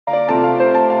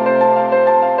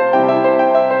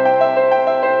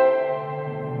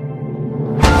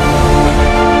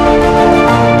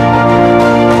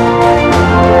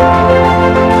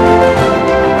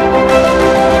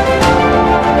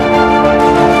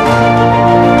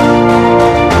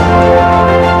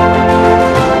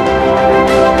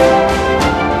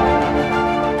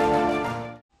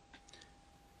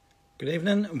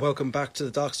welcome back to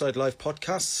the Dark Side Live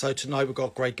podcast. So tonight we've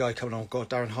got a great guy coming on. We've got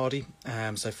Darren Hardy,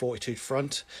 so 42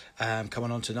 Front, coming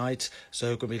on tonight.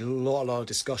 So going to be a lot of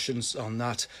discussions on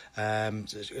that.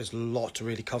 There's a lot to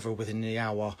really cover within the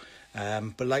hour.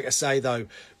 But like I say, though,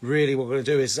 really what we're going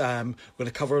to do is we're going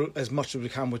to cover as much as we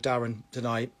can with Darren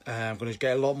tonight. I'm going to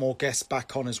get a lot more guests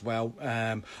back on as well.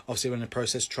 Obviously, we're in the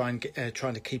process trying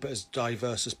to keep it as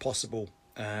diverse as possible.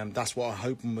 That's what I'm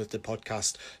hoping with the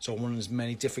podcast. So I want as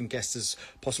many different guests as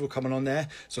possible coming on there.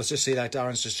 So let's just see that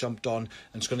Darren's just jumped on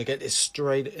and just going to get this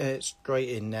straight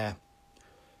in there.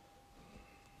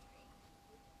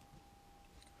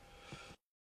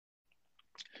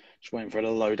 Just waiting for it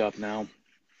to load up now.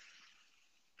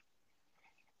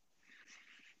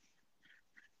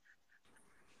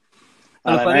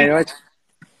 Hello, buddy. Right.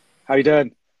 How you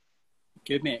doing?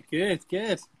 Good, mate. Good.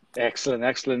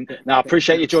 Excellent. Now, I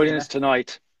appreciate you joining us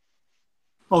tonight.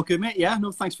 Oh, good, mate. Yeah, no,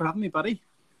 thanks for having me, buddy.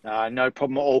 No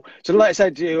problem at all. So like I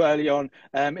said to you early on,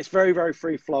 it's very, very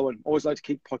free flowing. Always like to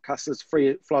keep podcasts as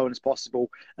free flowing as possible,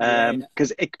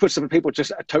 because it puts some people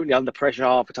just totally under pressure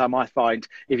half the time, I find,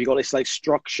 if you've got this like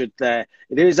structured there.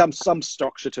 There is some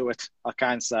structure to it, I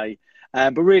can say.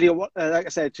 But really, like I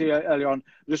said to you earlier on,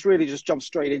 just jump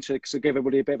straight into it, so give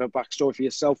everybody a bit of a backstory for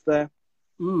yourself there.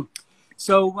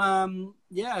 So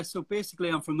basically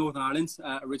I'm from Northern Ireland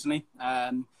originally,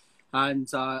 and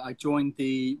I joined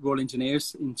the Royal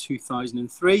Engineers in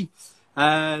 2003,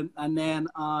 and then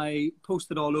I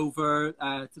posted all over,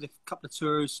 did a couple of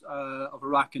tours of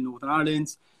Iraq and Northern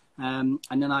Ireland, and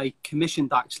then I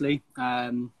commissioned actually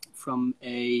from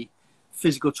a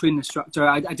physical training instructor.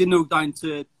 I didn't know down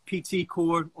to PT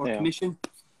Corps or commission,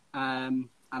 and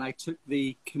I took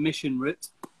the commission route.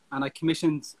 And I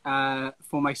commissioned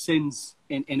for my sins,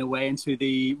 in a way, into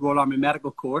the Royal Army Medical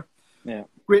Corps. Yeah.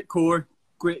 Great corps,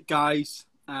 great guys.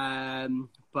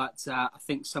 But I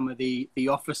think some of the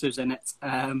officers in it,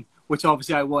 which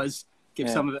obviously I was, give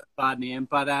some of it a bad name.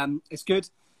 But it's good.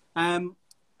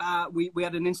 We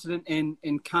had an incident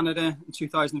in Canada in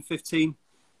 2015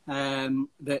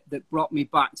 that brought me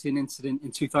back to an incident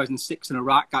in 2006 in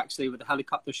Iraq, actually, with a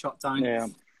helicopter shot down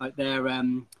out there.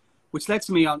 Which led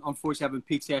to me, unfortunately,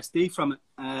 having PTSD from it.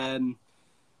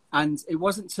 And it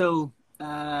wasn't till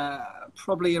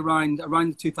probably around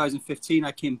 2015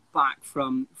 I came back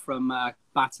from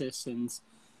Batis, and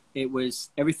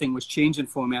everything was changing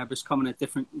for me. I was becoming a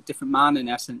different man, in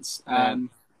essence. And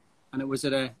it was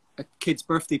at a kid's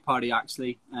birthday party,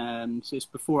 actually. So it's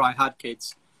before I had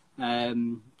kids,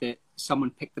 that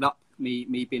someone picked it up,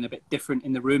 me being a bit different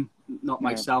in the room, not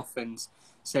myself, and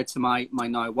said to my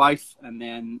now wife, and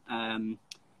then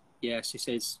she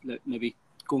says, look, maybe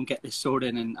go and get this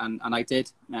sorted, and I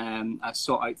did. I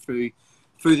sought out through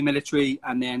the military,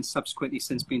 and then subsequently,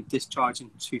 since being discharged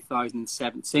in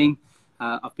 2017,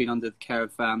 I've been under the care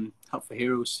of Help for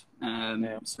Heroes,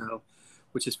 so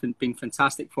which has been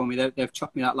fantastic for me. They've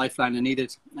chucked me that lifeline I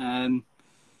needed. And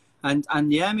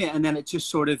mate, and then it just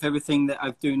sort of, everything that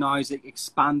I do now is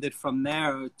expanded from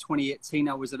there. 2018,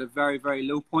 I was at a very, very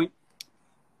low point.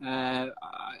 I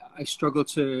struggled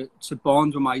to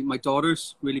bond with my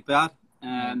daughters really bad.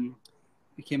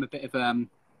 Became a bit of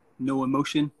no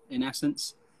emotion, in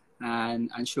essence,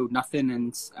 and showed nothing.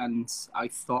 And I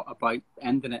thought about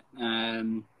ending it.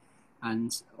 And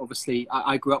obviously,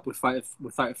 I grew up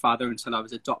without a father until I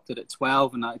was adopted at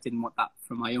 12, and I didn't want that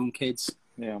for my own kids.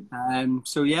 Mate,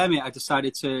 I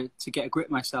decided to get a grip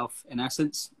myself, in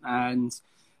essence,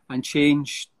 and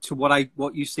change to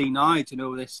what you see now, to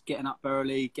know this, getting up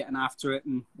early, getting after it,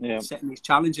 and setting these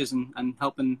challenges and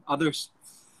helping others.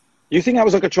 You think that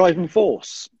was like a driving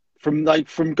force from going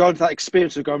to that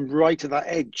experience of going right to that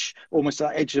edge, almost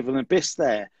that edge of an abyss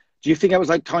there? Do you think it was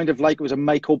like kind of like it was a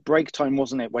make or break time,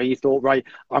 wasn't it? Where you thought, right,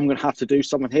 I'm going to have to do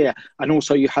something here. And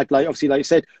also you had, like, obviously, like you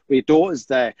said, with your daughters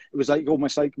there, it was like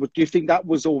almost like, do you think that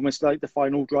was almost like the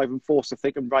final driving force of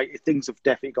thinking, right, things have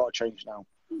definitely got to change now?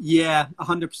 Yeah,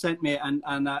 100%, mate.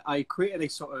 And I created a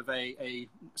sort of a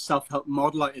self-help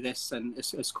model out of this, and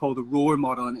it's called the ROAR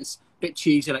model. And it's a bit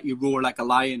cheesy, like you roar like a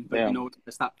lion, but you know,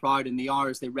 it's that pride, and the R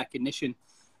is the recognition.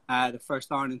 The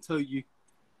first R, and until you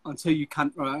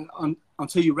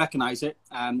recognize it,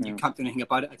 you can't do anything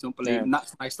about it, I don't believe. And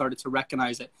that's when I started to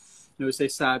recognize it. It was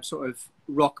this sort of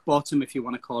rock bottom, if you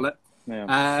want to call it.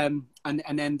 And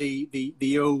then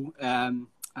the O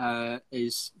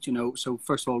is, you know, so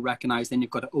first of all, recognize, then you've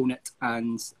got to own it.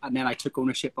 And then I took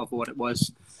ownership of what it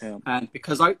was. And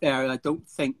because out there, I don't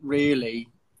think really,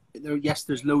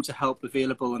 there's loads of help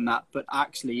available in that, but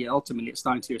actually, ultimately, it's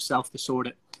down to yourself to sort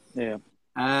it.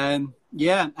 And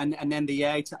then the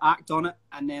A to act on it,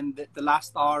 and then the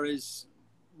last R is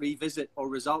revisit or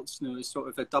results. You know, there's sort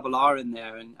of a double R in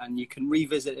there, and you can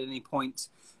revisit at any point.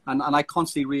 And I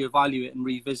constantly reevaluate and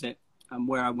revisit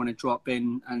where I want to drop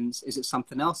in, and is it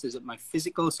something else? Is it my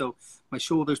physical? So my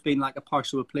shoulder's been like a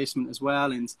partial replacement as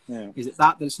well, and is it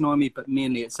that's annoying me? But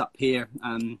mainly it's up here.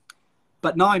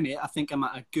 But now, mate, I think I'm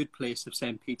at a good place of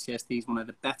saying PTSD is one of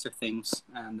the better things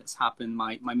that's happened.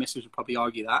 My missus would probably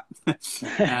argue that,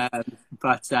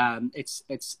 but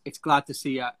it's glad to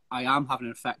see I am having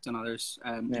an effect on others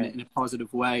in a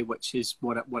positive way, which is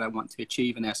what I want to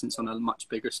achieve in essence on a much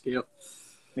bigger scale.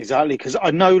 Exactly, because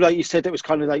I know, like you said, it was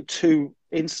kind of like two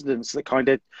incidents that kind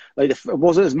of like it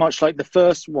wasn't as much like the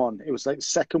first one. It was like the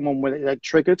second one when it like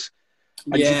triggered.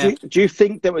 And yeah. Do you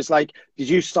think there was like, did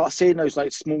you start seeing those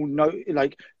like small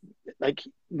noticeable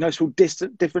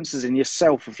differences in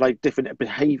yourself of like different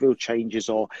behavioural changes,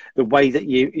 or the way that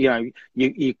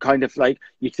you kind of like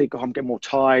you think, oh, I'm getting more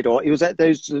tired, or it was that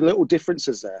those little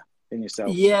differences there in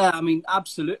yourself? Yeah, I mean,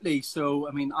 absolutely. So,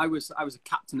 I mean, I was a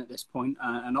captain at this point,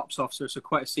 an ops officer, so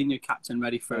quite a senior captain,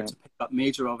 ready to pick up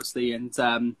major, obviously, and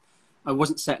I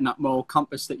wasn't setting up moral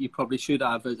compass that you probably should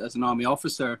have as an army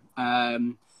officer.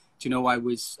 You know, I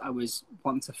was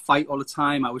wanting to fight all the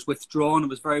time. I was withdrawn. I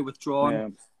was very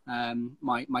withdrawn. Yeah.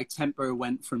 My temper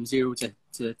went from 0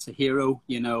 to hero.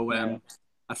 You know,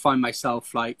 I found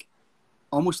myself like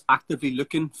almost actively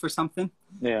looking for something,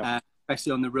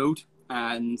 especially on the road.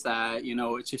 And you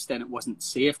know, it's just then it wasn't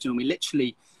safe. You know, we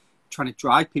literally trying to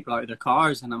drive people out of their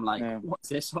cars, and I'm like, what's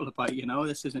this all about? You know,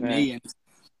 this isn't me.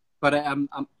 But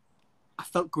I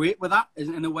felt great with that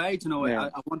in a way. You know,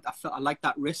 I like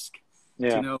that risk.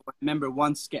 Yeah. You know, I remember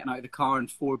once getting out of the car and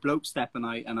 4 blokes stepping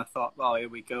out, and I thought, well, here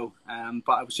we go.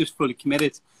 But I was just fully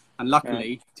committed, and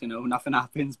luckily, you know, nothing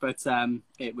happens. But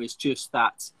it was just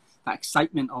that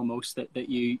excitement almost that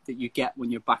you get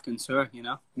when you're back in tour, you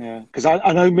know. Yeah, because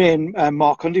I know me and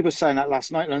Mark Hundy was saying that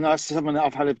last night, and that's something that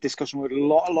I've had a discussion with a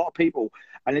lot of people,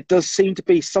 and it does seem to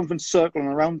be something circling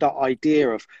around that idea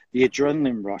of the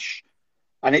adrenaline rush,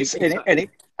 and it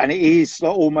is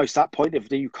almost that point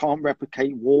of you can't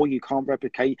replicate war, you can't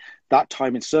replicate that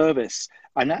time in service,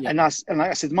 and like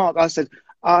I said, Mark, I said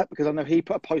because I know he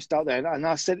put a post out there, and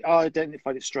I said I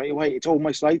identified it straight away. It's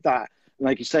almost like that.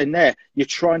 Like you're saying there, you're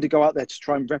trying to go out there to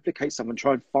try and replicate something,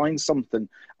 try and find something.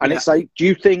 And it's like, do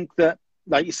you think that,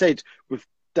 like you said, with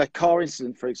the car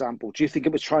incident, for example, do you think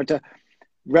it was trying to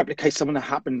replicate something that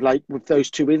happened like with those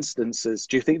 2 instances?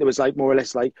 Do you think there was like more or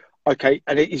less like, okay,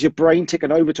 and is your brain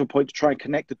ticking over to a point to try and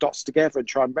connect the dots together and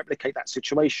try and replicate that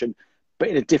situation, but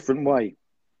in a different way?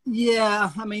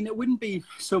 Yeah, I mean, it wouldn't be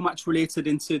so much related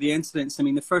into the incidents. I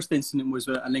mean, the first incident was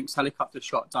a Lynx helicopter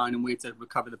shot down and we had to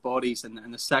recover the bodies.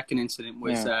 And the second incident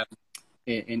was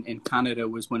in Canada,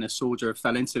 was when a soldier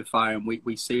fell into the fire and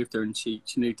we saved her, and she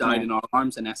nearly died in our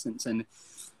arms in essence. And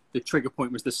the trigger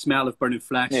point was the smell of burning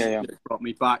flesh that brought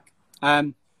me back.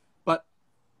 But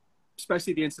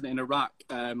especially the incident in Iraq,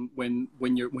 when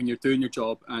you're doing your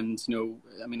job, and, you know,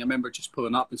 I mean, I remember just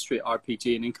pulling up and straight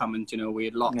RPG and income, and, you know, we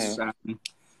had lots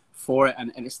for it,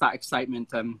 and it's that excitement.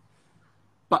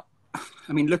 But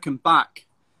I mean, looking back,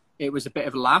 it was a bit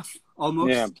of a laugh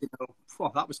almost. You know,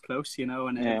 oh, that was close, you know,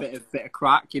 and a bit of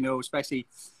crack, you know, especially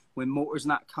when motors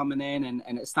not coming in,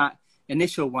 and it's that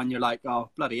initial one. You're like, oh,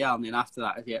 bloody hell, and then after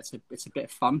that, it's a bit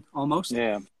of fun almost.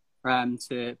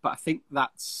 But I think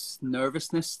that's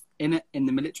nervousness in it, in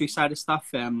the military side of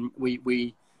stuff.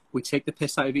 We take the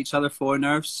piss out of each other for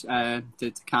nerves to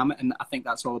calm it, and I think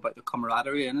that's all about the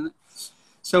camaraderie, isn't it?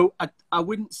 So I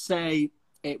wouldn't say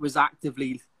it was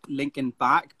actively linking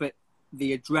back, but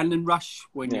the adrenaline rush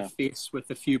when you're faced with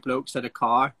a few blokes at a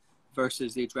car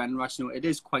versus the adrenaline rush, you know, it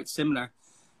is quite similar.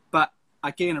 But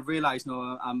again, I've realised, you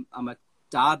know, I'm a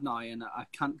dad now, and I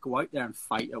can't go out there and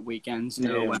fight at weekends, you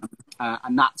know,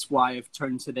 and that's why I've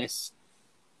turned to this,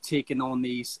 taking on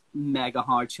these mega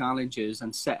hard challenges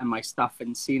and setting my stuff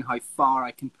and seeing how far I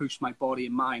can push my body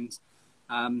and mind.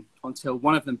 Until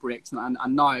one of them breaks, and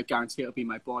now I guarantee it'll be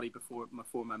my body before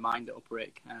my mind it'll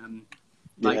break.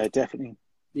 Definitely.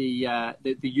 The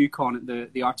Yukon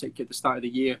at the Arctic at the start of the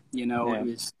year, you know, it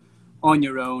was on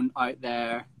your own out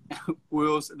there.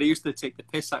 Wolves, they used to take the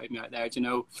piss out of me out there, you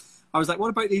know. I was like, what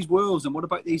about these wolves and what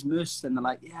about these moose? And they're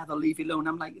like, yeah, they'll leave you alone.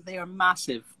 I'm like, they are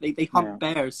massive. They hunt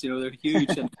bears, you know, they're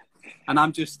huge. and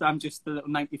I'm just a little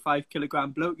 95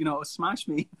 kilogram bloke, you know, it'll smash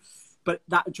me. But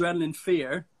that adrenaline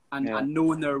fear and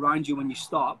knowing they're around you when you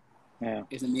stop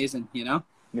is amazing, you know?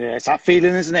 Yeah, it's that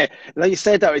feeling, isn't it? Like you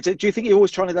said, though, do you think you're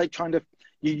always trying to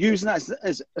you're using that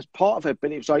as part of it,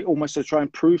 but it was like almost to try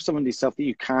and prove something to yourself that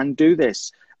you can do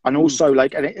this, and also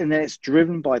like, and then it's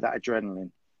driven by that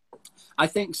adrenaline. I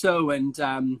think so, and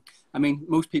I mean,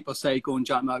 most people say go and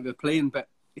jump out of a plane, but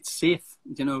it's safe.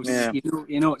 Yeah.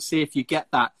 You know it's safe. You get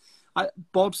that.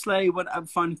 Bobsleigh, what I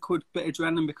found quite a bit of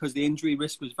adrenaline because the injury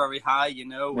risk was very high,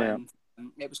 and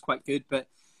it was quite good. But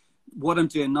what I'm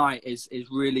doing now is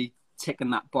really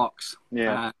ticking that box.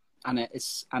 Yeah. And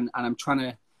I'm trying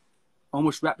to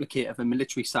almost replicate of the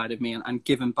military side of me and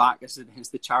giving back as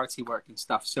the charity work and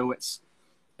stuff. So I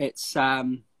just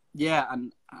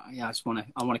want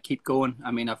to keep going.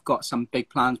 I mean, I've got some big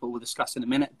plans, but we'll discuss in a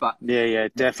minute. But yeah,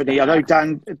 definitely. I know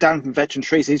Dan from Veteran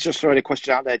Trees, he's just throwing a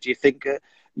question out there. Do you think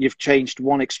you've changed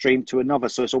one extreme to another?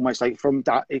 So it's almost like from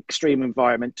that extreme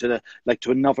environment to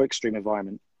another extreme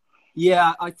environment.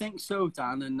 Yeah, I think so,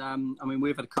 Dan. And I mean,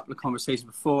 we've had a couple of conversations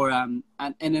before, and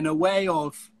in a way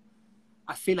of,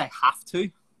 I feel I have to,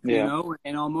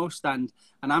 and almost, and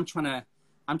I'm trying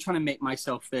to make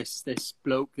myself this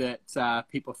bloke that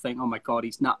people think, oh my God,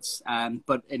 he's nuts,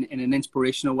 but in an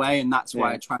inspirational way, and that's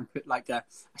why I try and put like a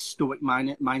stoic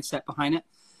mindset behind it.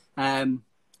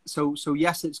 So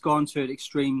yes, it's gone to an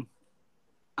extreme,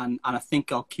 and I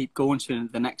think I'll keep going to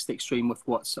the next extreme with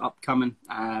what's upcoming.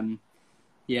 I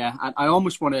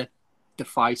almost want to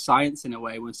defy science in a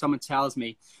way. When someone tells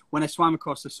me, when I swam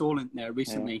across the Solent there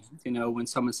recently, when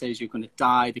someone says you're going to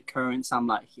die, the currents, I'm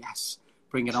like, yes,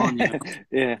 bring it on.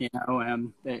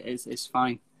 It's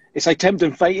fine. It's like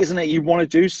tempting fate, isn't it? You want to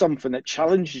do something that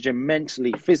challenges you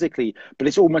mentally, physically, but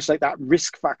it's almost like that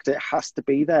risk factor has to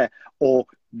be there. Or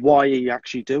why are you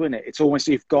actually doing it? It's almost,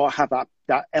 you've got to have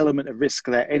that element of risk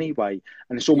there anyway.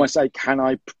 And it's almost like, can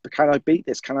I beat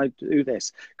this? Can I do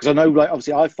this? Because I know, like,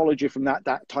 obviously I followed you from that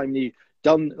time you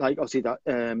done, like, obviously that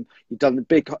you've done the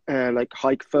big like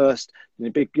hike first, the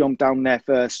big jump down there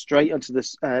first, straight onto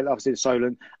this obviously the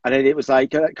Solent, and then it was like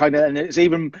kind of, and it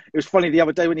was funny the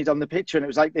other day when you done the picture, and it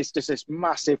was like this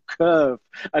massive curve,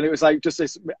 and it was like just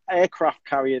this aircraft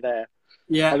carrier there.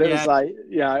 Yeah, and it was like,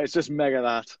 it's just mega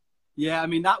that. Yeah, I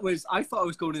mean, I thought I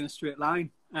was going in a straight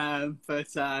line, but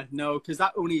no, because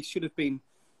that only should have been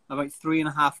about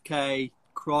 3.5K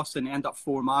cross and end up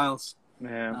 4 miles.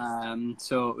 Yeah.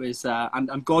 So it was,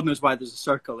 and God knows why there's a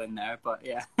circle in there, but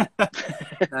yeah.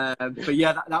 But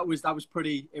yeah, that was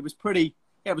pretty. It was pretty.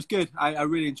 Yeah, it was good. I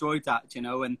really enjoyed that,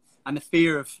 and the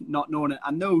fear of not knowing it,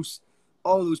 and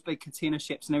all those big container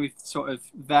ships and every sort of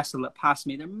vessel that passed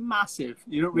me, they're massive.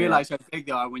 You don't realize how big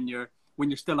they are when you're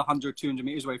still 100, 200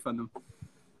 meters away from them.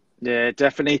 Yeah,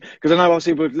 definitely. Because I know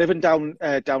obviously we're living down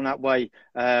that way,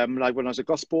 like when I was at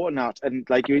Gosport and that, and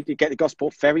like you get the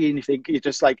Gosport ferry and you think you're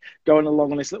just like going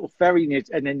along on this little ferry,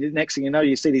 and then the next thing you know,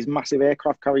 you see these massive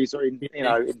aircraft carriers in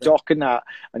dock and that,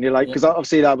 and you're like, because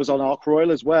obviously that was on Ark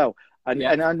Royal as well, and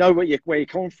I know where you're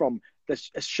coming from.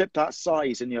 There's a ship that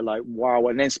size, and you're like, wow,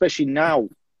 and then especially now.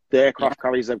 The aircraft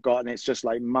carriers they've got, and it's just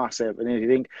like massive. And you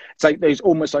think it's like there's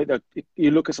almost like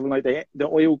you look at something like the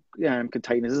oil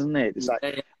containers, isn't it? It's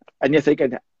like, and you're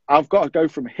thinking, I've got to go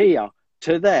from here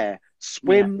to there,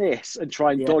 swim this, and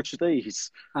try and dodge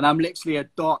these. And I'm literally a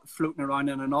dot floating around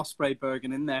in an Osprey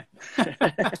Bergen in there.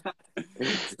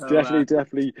 So,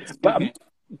 definitely. But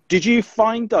did you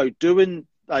find though, doing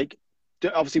like?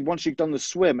 Obviously, once you've done the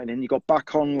swim and then you got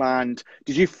back on land,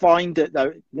 did you find that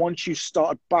though once you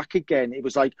started back again, it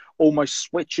was like almost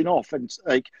switching off and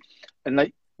like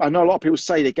I know a lot of people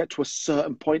say they get to a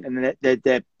certain point and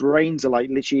their brains are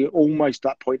like literally almost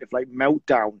that point of like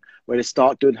meltdown where they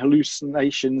start doing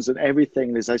hallucinations and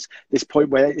everything. There's this point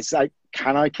where it's like,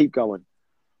 can I keep going?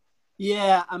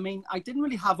 Yeah, I mean, I didn't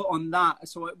really have it on that.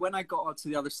 So when I got onto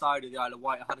the other side of the Isle of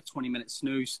Wight, I had a 20-minute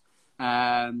snooze.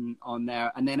 On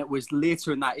there, and then it was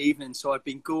later in that evening, so I'd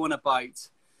been going about,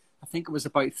 I think it was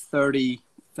about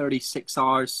 36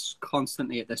 hours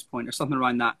constantly at this point or something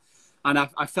around that, and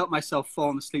I felt myself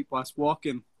falling asleep whilst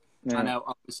walking. And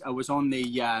I was on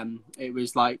the it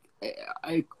was like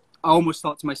I almost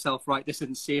thought to myself, right, this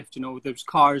isn't safe, there's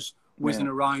cars whizzing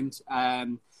around,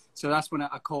 so that's when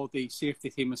I called the safety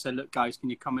team and said, look guys,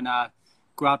 can you come and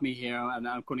grab me here, and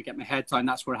I'm going to get my head down.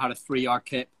 That's where I had a 3-hour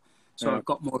kip. So I've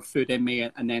got more food in me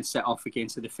and then set off again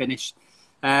to the finish.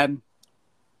 The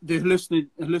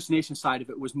hallucination side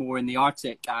of it was more in the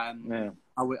Arctic. I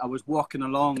was walking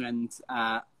along and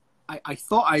I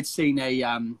thought I'd seen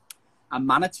a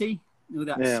manatee,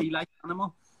 that sea-like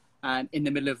animal, in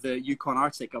the middle of the Yukon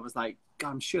Arctic. I was like,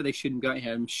 God, I'm sure they shouldn't be out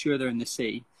here. I'm sure they're in the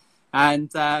sea. And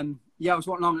I was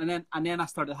walking along, and then I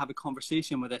started to have a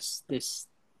conversation with this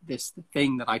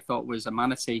thing that I thought was a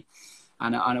manatee.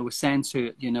 And I was saying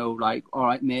to it, like, all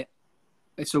right, mate,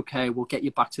 it's okay. We'll get you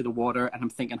back to the water. And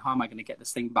I'm thinking, how am I going to get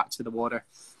this thing back to the water?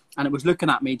 And it was looking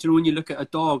at me. Do you know when you look at a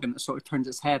dog and it sort of turns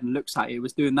its head and looks at you? It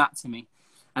was doing that to me.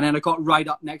 And then I got right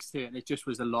up next to it, and it just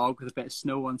was a log with a bit of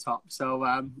snow on top. So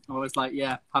I was like,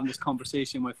 yeah, having this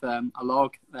conversation with a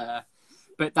log.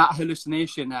 But that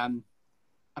hallucination,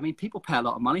 I mean, people pay a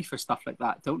lot of money for stuff like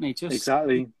that, don't they? Just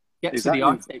Exactly. get to the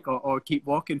Arctic or keep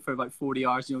walking for about 40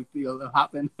 hours, it'll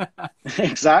happen.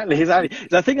 Exactly. I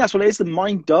think that's what it is. The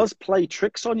mind does play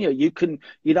tricks on you. You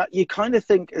kind of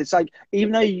think, it's like,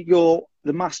 even though you're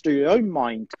the master of your own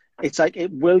mind, it's like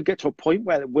it will get to a point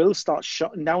where it will start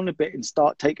shutting down a bit and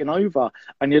start taking over.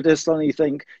 And you just suddenly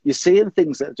think, you're seeing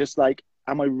things that are just like,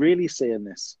 am I really seeing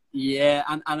this? Yeah,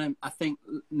 and I think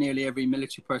nearly every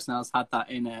military personnel has had that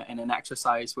in an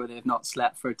exercise where they've not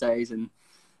slept for days. And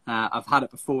I've had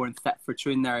it before in Thetford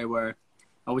Troon there, where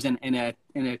I was in a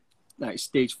like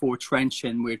stage 4 trench,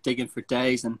 and we were digging for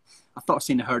days, and I thought I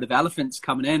seen a herd of elephants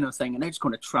coming in. I was thinking they're just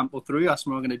going to trample through us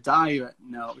and we're going to die. But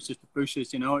no, it was just the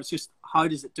bushes. It's just, how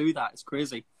does it do that? It's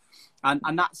crazy. And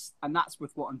that's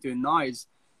with what I'm doing now, is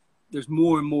there's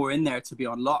more and more in there to be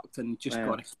unlocked, and just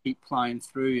got to keep plying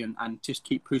through and just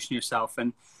keep pushing yourself.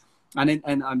 And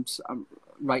I'm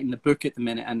writing the book at the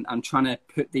minute, and I'm trying to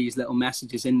put these little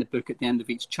messages in the book at the end of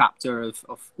each chapter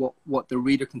of what the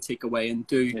reader can take away and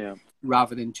do,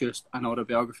 rather than just an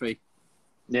autobiography.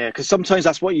 Yeah, because sometimes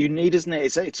that's what you need, isn't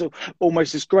it? It's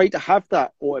almost, it's great to have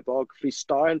that autobiography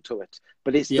style to it,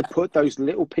 but it's to put those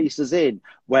little pieces in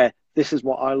where this is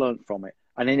what I learned from it.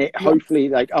 And then hopefully,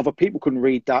 like, other people can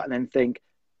read that and then think,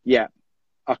 yeah,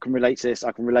 I can relate to this,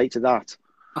 I can relate to that.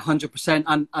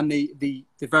 100%. And the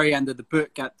very end of the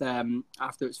book,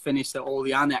 after it's finished, all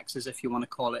the annexes, if you want to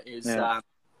call it, is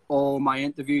all my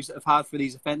interviews that I've had for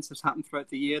these events that's happened throughout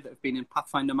the year that have been in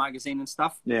Pathfinder magazine and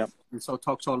stuff. Yeah. And so it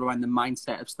talks all around the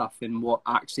mindset of stuff and what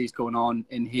actually is going on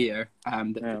in here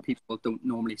that people don't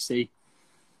normally see.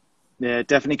 Yeah,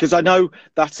 definitely. Because I know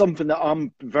that's something that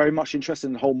I'm very much interested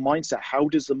in, the whole mindset. How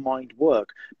does the mind work?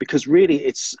 Because really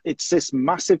it's this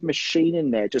massive machine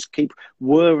in there, just keep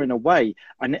whirring away.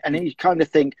 And then you kind of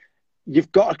think,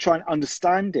 you've got to try and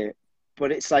understand it.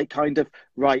 But it's like kind of,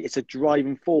 right, it's a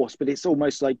driving force, but it's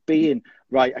almost like being,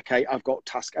 right, okay, I've got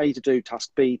task A to do,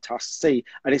 task B, task C.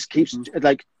 And it keeps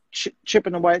like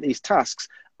chipping away at these tasks.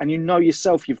 And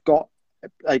yourself, you've got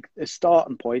like a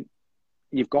starting point.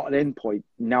 You've got an end point.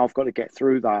 Now I've got to get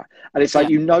through that. And it's like,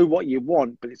 you know what you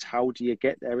want, but it's how do you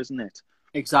get there, isn't it?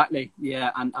 Exactly.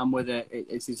 Yeah. And with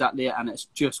it's exactly it. And it's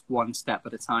just one step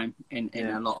at a time in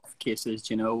a lot of cases,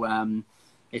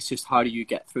 it's just, how do you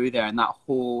get through there? And that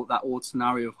old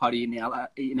scenario of how do you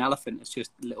eat an elephant, it's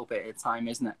just a little bit at a time,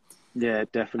 isn't it? Yeah,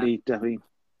 definitely.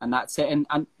 And that's it.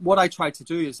 And what I try to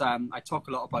do is I talk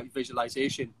a lot about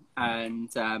visualization, and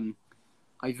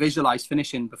I visualize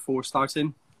finishing before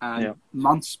starting.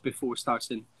 Months before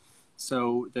starting.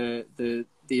 So the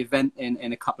event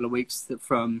in a couple of weeks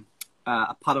from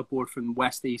a paddleboard from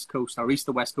east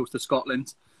to west coast of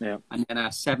Scotland, and then a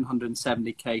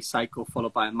 770k cycle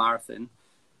followed by a marathon.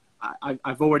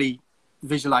 I've already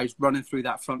visualized running through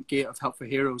that front gate of Help for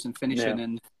Heroes and finishing,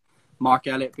 and Mark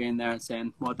Elliott being there and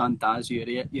saying, "Well done, Daz, you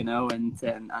idiot,"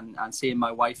 and seeing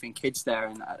my wife and kids there,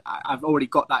 and I've already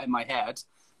got that in my head.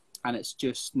 And it's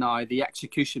just now the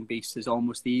execution piece is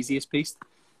almost the easiest piece.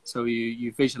 So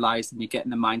you visualize and you get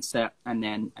in the mindset, and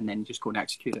then just go and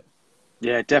execute it.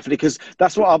 Yeah, definitely. Because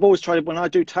that's what I've always tried. When I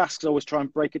do tasks, I always try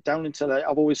and break it down into,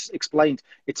 I've always explained,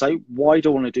 it's like, why do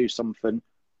I want to do something?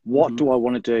 What do I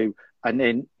want to do? And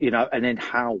then, and then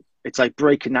how? It's like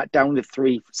breaking that down to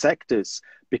 3 sectors.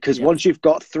 Because once you've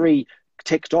got 3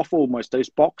 ticked off, almost those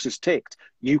boxes ticked,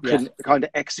 you can kind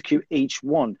of execute each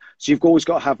one. So you've always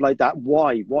got to have like that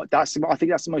why. I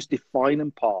think that's the most defining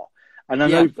part. And I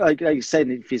know, like you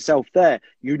said, for yourself there,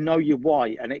 your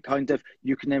why, and it kind of,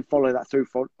 you can then follow that through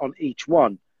on each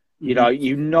one.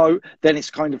 Then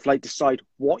it's kind of like decide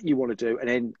what you want to do, and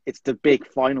then it's the big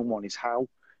final one is how.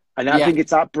 And I think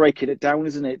it's that breaking it down,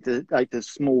 isn't it? The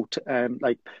small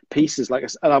pieces.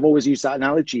 And I've always used that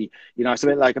analogy. It's a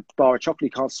bit like a bar of chocolate.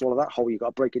 You can't swallow that whole. You got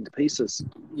to break into pieces.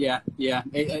 Yeah.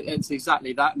 It's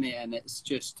exactly that, mate. And it's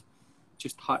just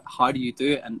how do you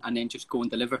do it, and then just go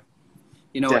and deliver.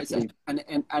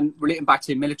 And relating back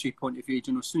to a military point of view,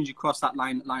 as soon as you cross that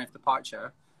line of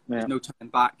departure, there's no turning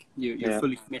back. You're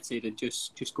fully committed, and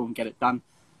just go and get it done.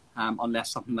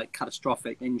 Unless something like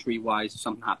catastrophic injury-wise, if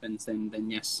something happens, then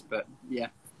yes. But yeah.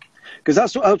 Because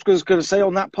that's what I was going to say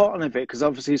on that part of it, because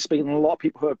obviously speaking to a lot of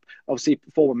people who are obviously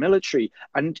former military,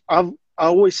 and I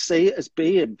always see it as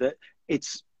being that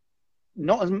it's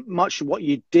not as much what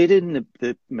you did in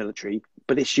the military,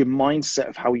 but it's your mindset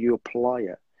of how you apply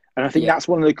it. And I think Yeah. that's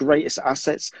one of the greatest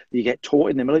assets that you get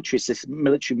taught in the military, is this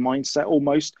military mindset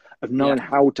almost of knowing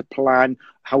how to plan,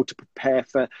 how to prepare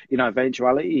for,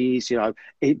 eventualities,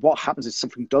 what happens if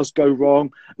something does go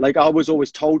wrong. Like I was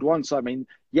always told once, I mean,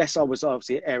 yes, I was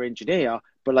obviously an air engineer,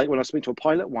 but like when I was speaking to a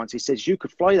pilot once, he says, you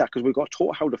could fly that because we got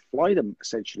taught how to fly them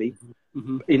essentially.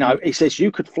 He says,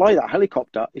 you could fly that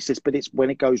helicopter. He says, but it's when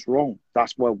it goes wrong,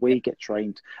 that's where we get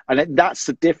trained. And that's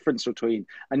the difference between,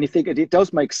 and you think it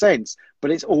does make sense, but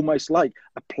it's almost like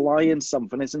applying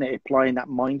something, isn't it? Applying that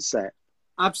mindset.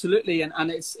 Absolutely, and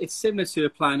it's similar to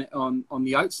applying it on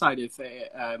the outside of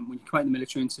when you come out in the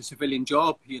military into a civilian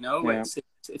job.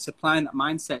 It's applying that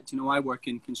mindset. I work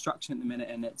in construction at the minute,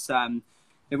 and it's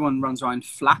everyone runs around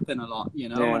flapping a lot,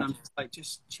 and I'm just like,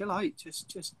 just chill out,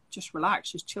 just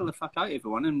relax, just chill the fuck out,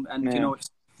 everyone, and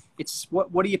it's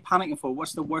what are you panicking for?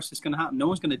 What's the worst that's going to happen? No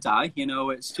one's going to die.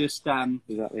 It's just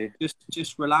exactly.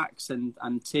 just relax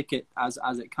and take it as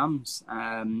it comes.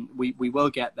 We will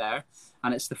get there,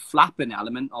 and it's the flapping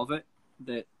element of it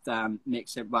that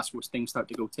makes it. That's where things start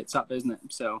to go tits up, isn't it?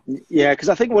 So yeah, because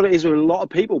I think what it is with a lot of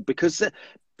people, because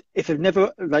if they've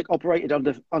never operated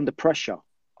under pressure,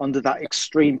 under that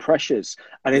extreme pressures,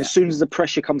 and as soon as the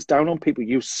pressure comes down on people,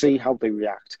 you see how they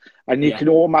react, and you can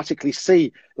automatically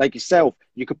see, like yourself,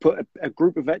 you could put a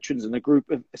group of veterans and a group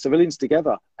of civilians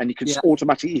together, and you can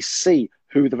automatically see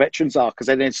who the veterans are, because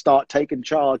they then start taking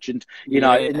charge, and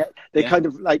and they kind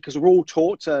of like, because we're all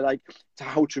taught to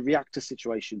how to react to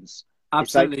situations.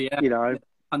 Absolutely, like,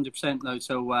 100%. Though,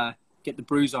 so get the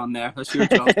bruise on there. That's your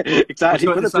job. Exactly,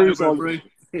 put the bruise on.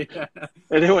 Yeah.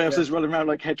 And everyone else is running around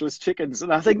like headless chickens,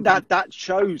 and I think that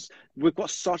shows we've got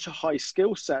such a high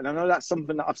skill set. And I know that's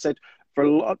something that I've said for a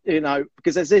lot,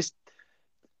 because there's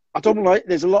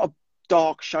a lot of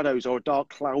dark shadows or dark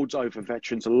clouds over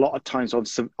veterans a lot of times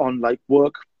on like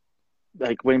work,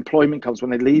 like when employment comes,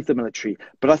 when they leave the military.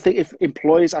 But I think if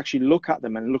employers actually look at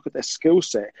them and look at their skill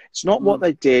set, it's not what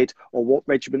they did or what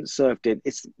regiment served in,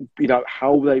 it's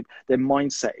how their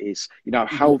mindset is,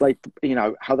 how they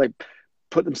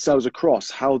put themselves across,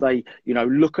 how they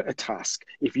look at a task.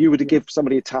 If you were to give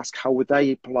somebody a task, how would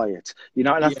they apply it? And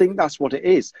I think that's what it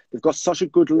is. They've got such a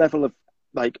good level of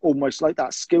almost like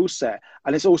that skill set,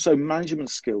 and it's also management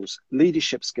skills,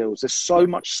 leadership skills. There's so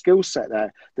much skill set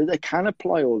there that they can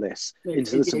apply all this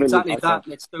into the civilian. Exactly that.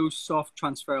 It's those soft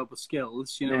transferable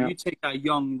skills. You take a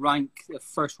young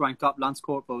first rank up lance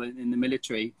corporal in the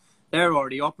military. They're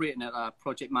already operating at a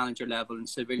project manager level in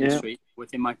civilian street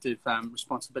with the amount of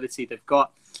responsibility they've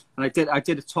got. And I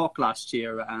did a talk last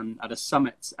year at a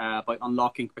summit about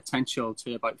unlocking potential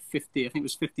to about 50, I think it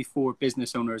was 54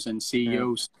 business owners and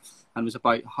CEOs, and it was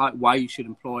about why you should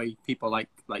employ people like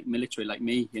military, like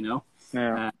me, and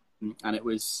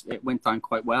it went down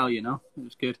quite well, it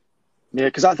was good. Yeah,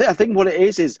 because I think what it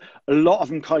is a lot of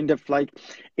them kind of like,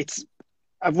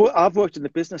 I've worked in the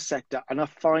business sector, and I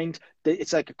find that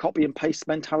it's like a copy and paste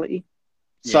mentality.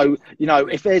 Yeah. So,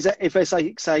 if there's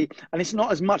like, say, and it's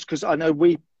not as much, because I know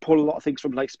we pull a lot of things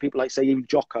from like people like, say, even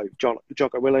Jocko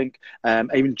Willink,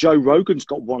 even Joe Rogan's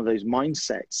got one of those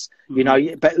mindsets,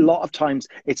 but a lot of times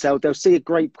it's they'll see a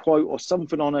great quote or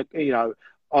something on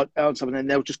on something, and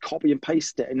they'll just copy and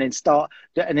paste it, and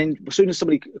then as soon as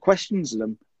somebody questions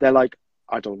them, they're like,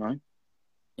 I don't know.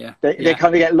 Yeah, they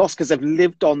kind of get lost because they've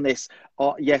lived on this.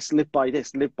 Live by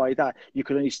this, live by that. You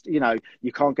can only,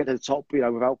 you can't get to the top,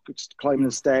 without climbing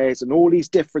the stairs, and all these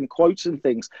different quotes and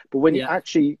things. But when you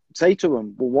actually say to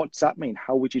them, well, what's that mean?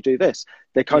 How would you do this?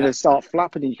 They kind of start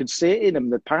flapping, and you can see it in them,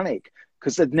 the panic,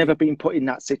 because they've never been put in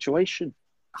that situation.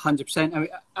 100%. I mean,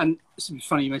 and it's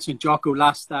funny you mentioned Jocko.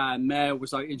 Last May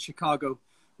was out in Chicago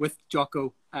with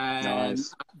Jocko.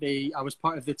 Nice. I was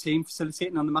part of the team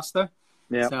facilitating on the muster.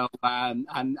 Yeah. So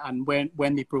and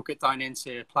when they broke it down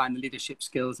into applying the leadership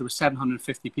skills, there were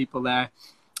 750 people there,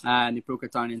 and they broke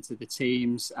it down into the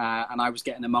teams. And I was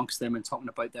getting amongst them and talking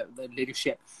about the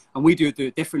leadership. And we do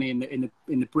it differently in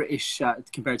the British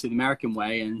compared to the American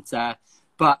way. And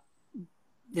but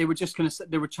they were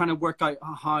trying to work out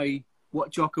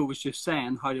what Jocko was just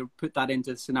saying, how to put that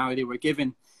into the scenario they were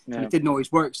given. Yeah. And it didn't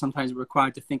always work. Sometimes it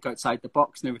required to think outside the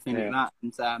box and everything like that.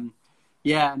 And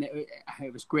and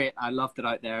it was great. I loved it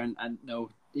out there, and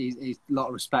he's a lot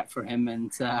of respect for him,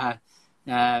 and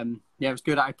it was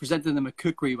good. I presented them a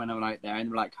cookery when I went out there, and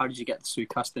they were like, "How did you get through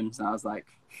customs?" And I was like,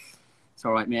 "It's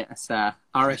all right, mate. It's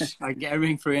Irish. I can get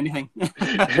everything through anything."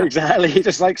 Exactly.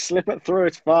 Just like slip it through.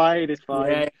 It's fine. It's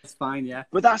fine. Yeah, it's fine. Yeah.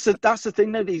 But that's the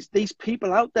thing, though. These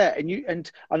people out there,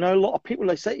 and I know a lot of people.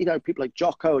 They say, people like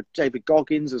Jocko, David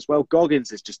Goggins as well.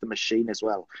 Goggins is just a machine as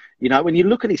well. When you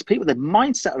look at these people, their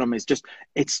mindset on them is just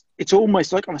it's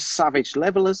almost like on a savage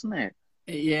level, isn't it?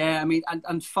 Yeah, I mean,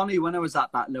 and funny, when I was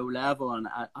at that low level, and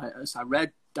I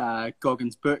read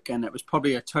Goggins' book, and it was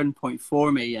probably a turn point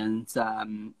for me. And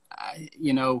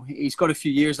you know, he's got a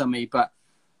few years on me, but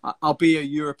I'll be a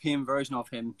European version of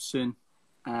him soon.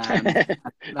 That's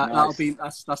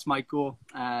my goal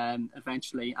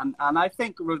eventually. And I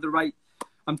think with the right,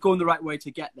 I'm going the right way to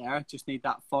get there. Just need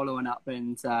that following up,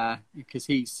 and because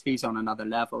he's on another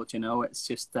level, you know. It's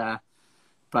just,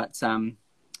 but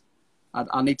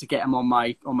I'll need to get him on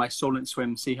my Solent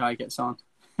swim, see how he gets on.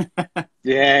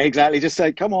 Yeah, exactly. Just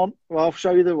say, come on, well, I'll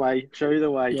show you the way.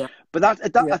 Yeah. But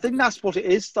I think that's what it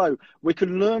is, though. We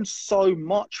can learn so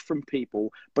much from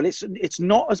people, but it's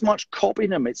not as much copying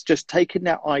them. It's just taking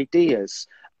their ideas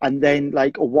and then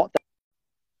like, or what.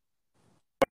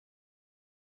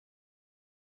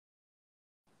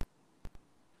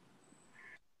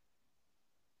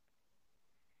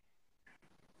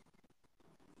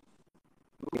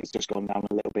 It's just gone down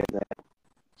a little bit there.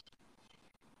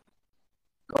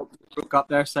 Broke up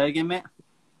there. Say again, mate.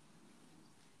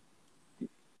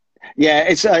 Yeah,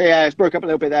 it's broke up a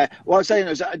little bit there. What I'm saying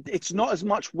is it's not as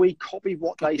much we copy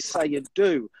what they say and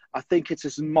do. I think it's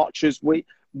as much as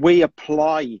we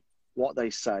apply what they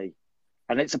say,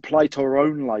 and it's applied to our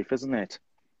own life, isn't it?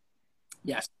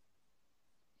 Yes.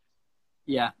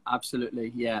 Yeah,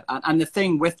 absolutely. Yeah, and the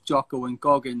thing with Jocko and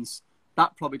Goggins,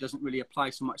 that probably doesn't really apply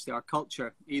so much to our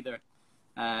culture either.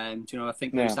 You know, I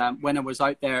think there's when I was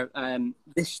out there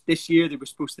this year, they were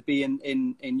supposed to be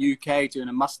in UK doing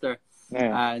a muster.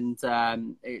 Yeah. And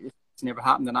it's never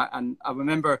happened. And I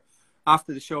remember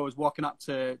after the show, I was walking up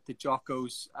to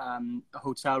Jocko's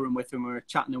hotel room with him. We were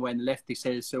chatting away in the lift. He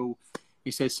says, so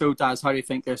Daz, how do you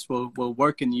think this will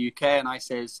work in the UK? And I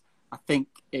says, I think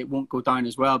it won't go down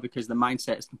as well because the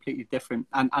mindset is completely different.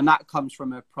 And that comes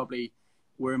from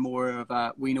we're more of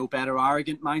a we know better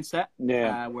arrogant mindset.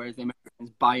 Yeah. Whereas the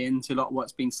Americans buy into a lot of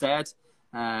what's been said.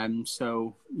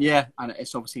 So yeah, and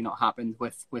it's obviously not happened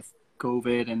with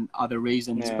COVID and other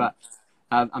reasons, but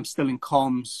I'm still in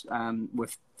comms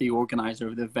with the organizer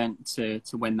of the event to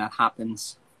when that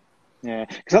happens. Yeah,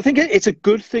 because I think it's a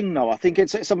good thing, though. I think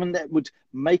it's something that would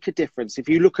make a difference. If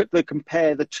you look at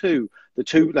compare the two, like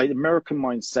the American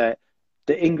mindset,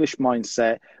 the English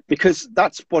mindset, because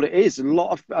that's what it is. I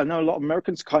know a lot of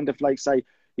Americans kind of like say,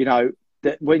 you know,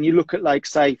 that when you look at like,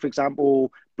 say, for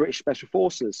example, British Special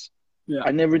Forces,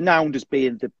 and they're renowned as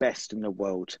being the best in the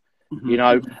world. You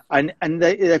know, and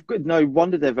they've got no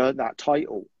wonder they've earned that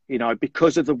title, you know,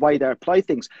 because of the way they play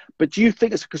things. But do you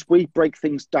think it's because we break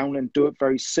things down and do it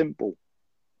very simple?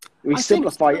 We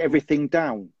simplify everything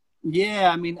down.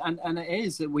 Yeah, I mean, and it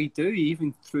is that we do,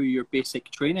 even through your basic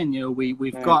training, you know,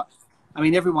 we've got, I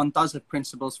mean, everyone does have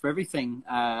principles for everything.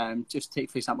 Just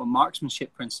take, for example,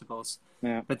 marksmanship principles.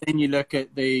 Yeah. But then you look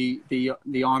at the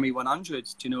Army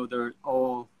 100s, you know, they're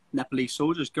all Nepalese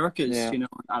soldiers, Gurkhas, you know,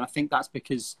 and I think that's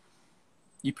because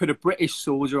you put a British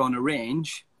soldier on a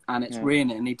range and it's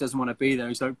raining and he doesn't want to be there.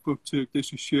 He's like,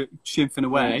 this is shimphing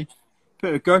away.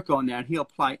 Put a Gurkha on there and he'll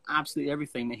apply absolutely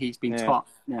everything that he's been taught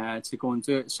to go and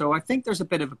do it. So I think there's a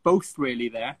bit of both really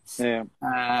there. Yeah.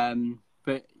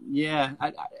 But yeah,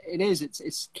 it is.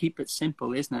 It's keep it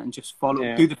simple, isn't it? And just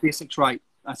follow, do the basics right.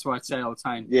 That's what I say all the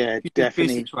time. Yeah, if you definitely. Do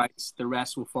the basics right, the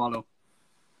rest will follow.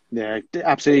 Yeah,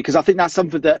 absolutely. Because I think that's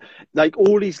something that, like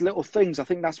all these little things, I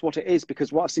think that's what it is.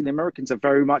 Because what I've seen, the Americans are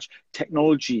very much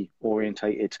technology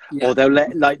orientated, or they'll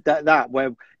let like that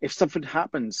where if something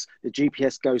happens, the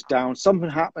GPS goes down, something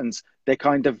happens, they're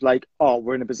kind of like, oh,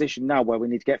 we're in a position now where we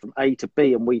need to get from A to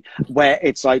B, and where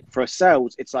it's like for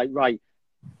ourselves, it's like right,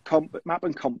 map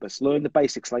and compass, learn the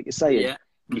basics, like you're saying. Yeah.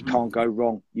 You can't go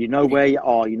wrong. You know where you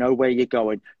are. You know where you're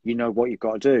going. You know what you've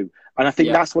got to do. And I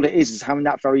think that's what it is having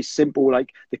that very simple, like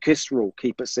the KISS rule,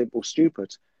 keep it simple,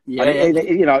 stupid. Yeah. And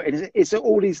you know, it's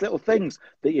all these little things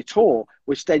that you're taught,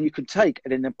 which then you can take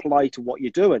and then apply to what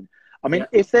you're doing. I mean,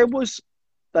 if there was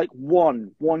like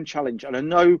one challenge, and I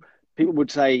know people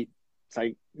would say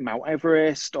Mount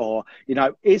Everest, or, you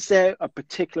know, is there a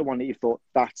particular one that you thought,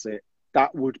 that's it?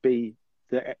 That would be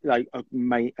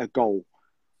a goal.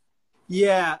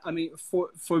 Yeah, I mean,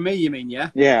 for me, you mean,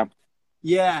 yeah? Yeah.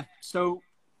 Yeah, so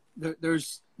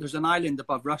there's an island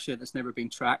above Russia that's never been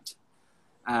tracked.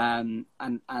 And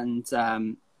there's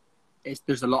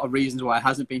a lot of reasons why it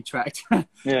hasn't been tracked.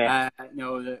 You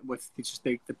know, with just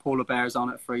the polar bears on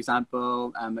it, for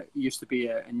example. It used to be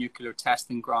a nuclear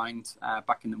testing ground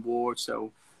back in the war,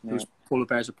 so those polar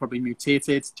bears are probably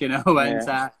mutated, you know,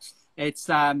 and it's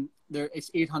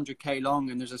 800k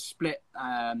long, and there's a split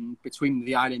between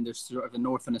the island. There's sort of the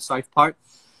north and the south part,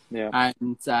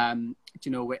 and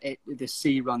you know, the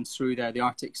sea runs through there, the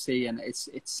Arctic Sea, and it's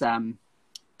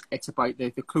it's about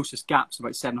the closest gap's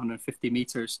about 750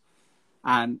 meters.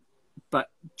 But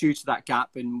due to that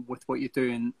gap and with what you're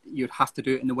doing, you'd have to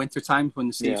do it in the winter time when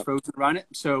the sea is frozen around it.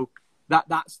 So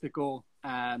that's the goal,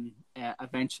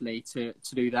 eventually to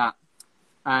do that,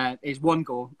 is one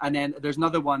goal. And then there's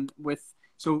another one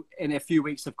so in a few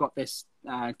weeks, I've got this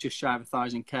just shy of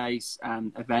 1,000 Ks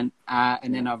event.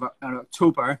 And then in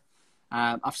October,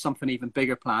 I've something even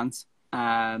bigger planned,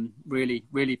 really,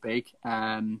 really big.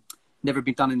 Never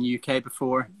been done in the UK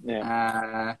before.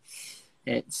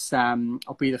 It's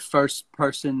I'll be the first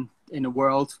person in the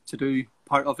world to do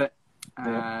part of it.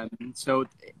 So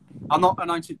I'll not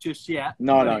announce it just yet.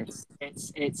 No.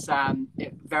 It's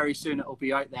very soon it'll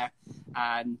be out there,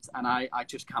 and I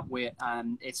just can't wait.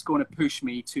 And it's going to push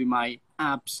me to my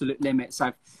absolute limits.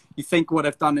 You think what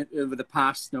I've done over the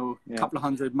past, couple of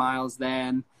 100 miles.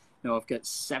 Then, I've got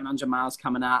 700 miles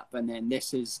coming up, and then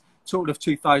this is total of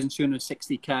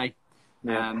 2,260 K.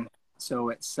 So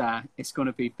it's going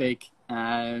to be big.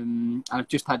 I've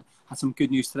just had some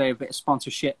good news today, a bit of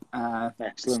sponsorship.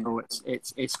 Excellent. So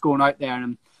it's going out there, and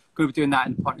I'm going to be doing that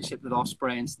in partnership with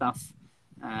Osprey and stuff,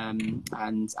 and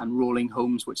Rolling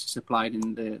Homes, which is supplied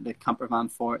in the camper van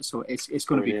for it. So it's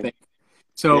going to be big.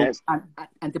 So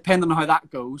and depending on how that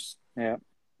goes,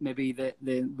 maybe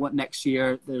what next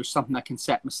year there's something I can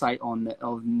set my sight on that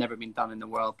have never been done in the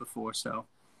world before. So.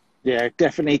 Yeah,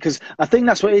 definitely, because I think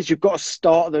that's what it is. You've got to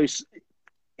start those.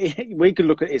 We could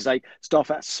look at it as like start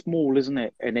that small, isn't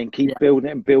it, and then keep building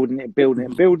it and building it and building it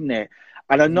and building it.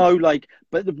 And I know,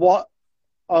 but that's what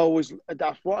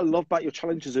I love about your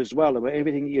challenges as well, about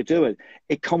everything that you're doing.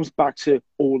 It comes back to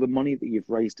all the money that you've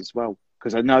raised as well,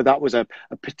 because I know that was a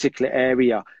particular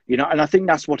area, and I think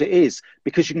that's what it is,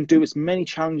 because you can do as many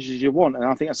challenges as you want. And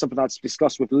I think that's something I'd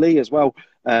discussed with Lee as well.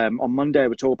 On Monday,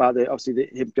 we talked about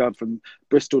him going from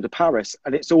Bristol to Paris,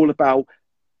 and it's all about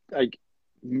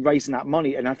raising that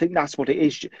money. And I think that's what it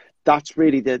is. That's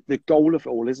really the goal of it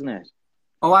all, isn't it?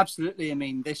 Oh, absolutely. I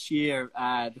mean, this year,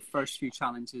 the first few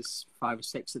challenges, 5 or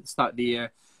 6 at the start of the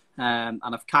year, and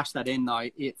I've cashed that in now,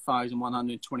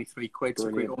 8,123 quid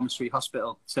to Great Ormond Street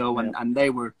Hospital. So, and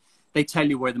they tell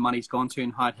you where the money's gone to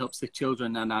and how it helps the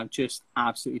children. And I'm just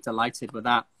absolutely delighted with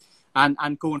that.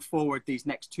 And going forward, these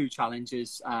next 2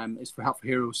 challenges is for Help for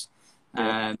Heroes.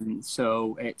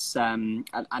 So it's and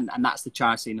that's the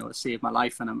charity, to save my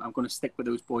life, and I'm going to stick with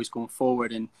those boys going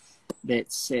forward. And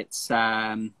it's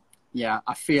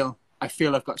I feel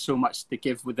I've got so much to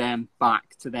give with them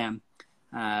back to them,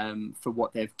 for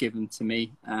what they've given to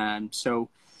me. So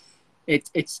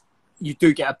it's you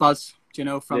do get a buzz,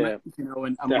 from it,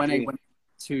 and when I went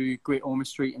to Great Ormond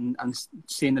Street and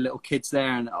seeing the little kids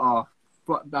there, and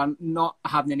but I'm not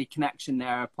having any connection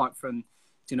there apart from,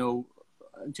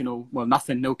 well,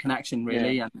 nothing, no connection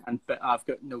really. But I've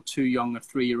got 2 young, a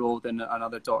 3-year-old and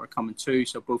another daughter coming too,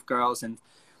 so both girls. And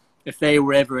if they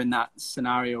were ever in that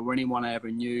scenario, or anyone I ever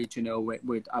knew,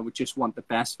 I would just want the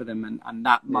best for them. And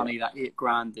that money, that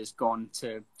 $8,000, is gone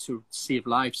to save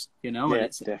lives,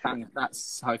 and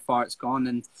that's how far it's gone.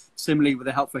 And similarly with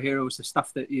the Help for Heroes, the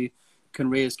stuff that you can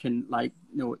raise can,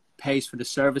 it pays for the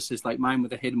services like mine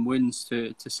with the hidden wounds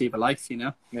to save a life,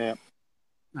 And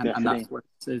that's what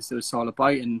it's all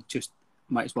about. And just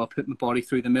might as well put my body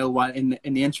through the mill while in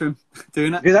the interim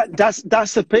doing it. That's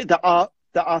the bit that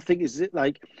I think is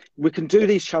we can do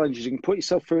these challenges. You can put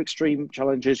yourself through extreme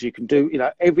challenges. You can do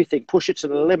everything, push it to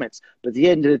the limits. But at the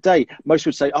end of the day, most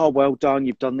would say, "Oh, well done,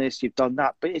 you've done this, you've done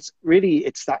that." But it's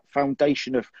that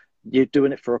foundation of you're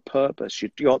doing it for a purpose.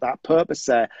 You've got that purpose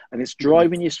there, and it's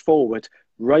driving you forward,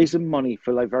 raising money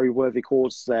for very worthy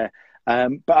causes there.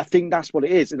 But I think that's what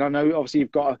it is. And I know obviously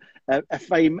you've got a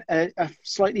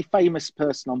slightly famous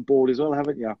person on board as well,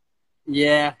 haven't you?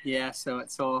 Yeah. So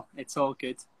it's all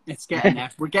good. It's getting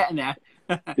there. We're getting there.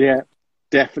 Yeah,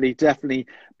 definitely.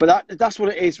 But that's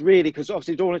what it is really, because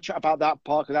obviously you don't want to chat about that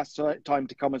part, because that's time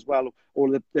to come as well.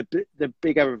 All the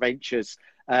bigger adventures.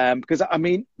 Because I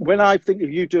mean, when I think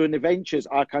of you doing adventures,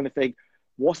 I kind of think,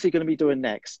 what's he going to be doing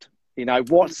next?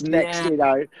 What's next?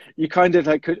 You kind of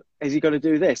is he going to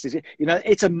do this? Is it?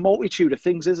 It's a multitude of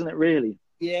things, isn't it? Really.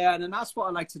 Yeah, and that's what I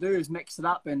like to do, is mix it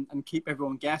up and keep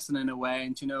everyone guessing in a way.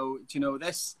 And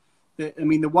this?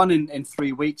 The one in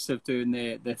 3 weeks of doing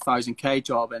the 1,000K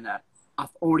job, and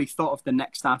I've already thought of the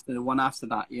next after the one after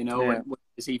that.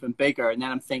 It's even bigger. And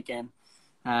then I'm thinking,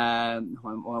 my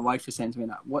wife is saying to me,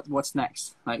 what's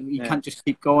next? You can't just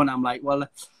keep going. I'm like, well,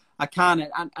 I can,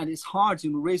 and it's hard,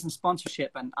 raising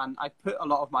sponsorship, and I put a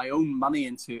lot of my own money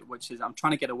into it, which is I'm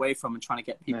trying to get away from and trying to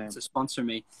get people to sponsor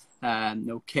me,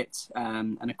 kits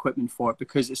and equipment for it,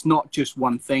 because it's not just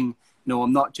one thing.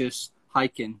 I'm not just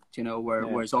hiking, you know,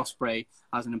 whereas Osprey,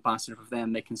 as an ambassador for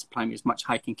them, they can supply me as much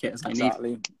hiking kit as I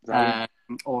need.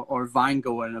 Or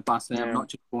Vango, an ambassador, I'm not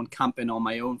just going camping on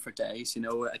my own for days, you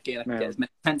know. Again, I can get as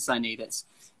many tents I need.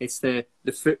 It's the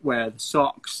footwear, the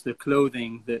socks, the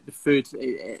clothing, the food.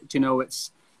 You know,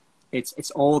 it's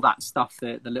all that stuff,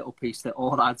 the little piece that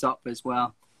all adds up as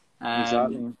well.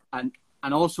 And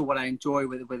also what I enjoy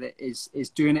with it is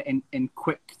doing it in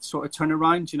quick sort of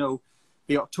turnaround. You know,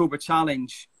 the October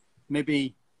Challenge,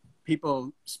 maybe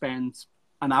people spend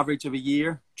an average of a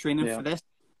year training for this,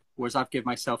 whereas I've given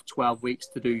myself 12 weeks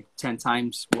to do 10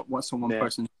 times what's on one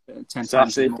person, 10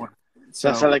 times more. So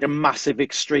that's like a massive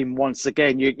extreme. Once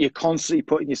again, you're constantly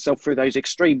putting yourself through those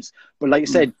extremes. But like you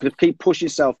said, keep pushing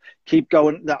yourself, keep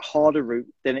going that harder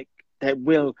route, then it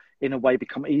will, in a way,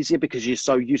 become easier because you're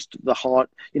so used to the hard.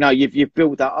 You know, you've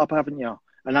built that up, haven't you?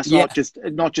 And that's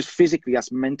not just physically,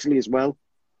 that's mentally as well.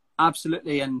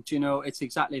 Absolutely, and you know, it's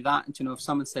exactly that. And you know, if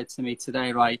someone said to me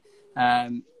today, right,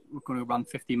 we're going to run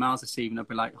 50 miles this evening, I'd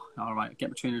be like, oh, all right, get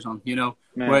my trainers on, you know.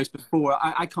 Whereas before,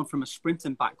 I come from a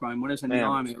sprinting background. When I was in the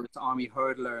army, I was army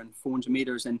hurdler and 400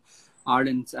 meters in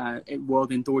Ireland,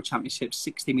 World Indoor Championships,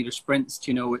 60-meter sprints.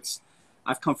 You know,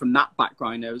 I've come from that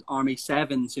background. I was Army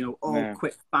Sevens, you know, all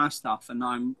quick, fast stuff, and now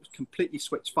I'm completely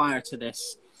switched fire to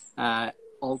this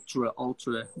ultra,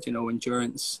 you know,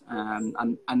 endurance.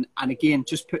 And again,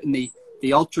 just putting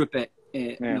the ultra bit,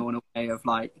 you know, in a way of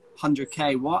like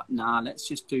 100K. What? Nah, let's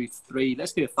just do 3.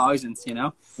 Let's do 1,000. You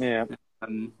know. Yeah.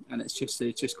 And it's just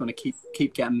going to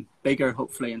keep getting bigger,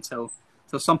 hopefully, until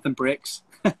something breaks.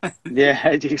 Yeah,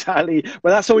 exactly.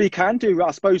 Well, that's all you can do,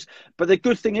 I suppose. But the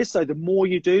good thing is, though, the more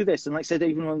you do this, and like I said,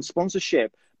 even on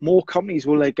sponsorship, more companies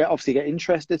will obviously get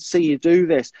interested, see you do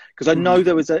this. Because I know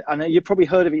I know you've probably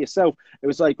heard of it yourself. It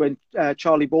was like when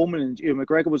Charlie Borman and Ewan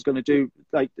McGregor was going to do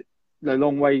like the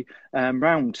long way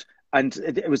round. And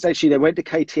it was actually, they went to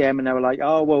KTM and they were like,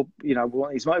 oh, well, you know, we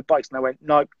want these motorbikes. And I went,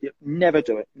 no, never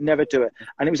do it.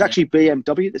 And it was actually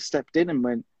BMW that stepped in and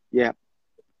went, you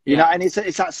know, and it's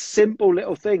that simple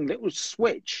little thing, little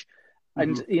switch,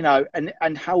 and you know,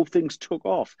 and how things took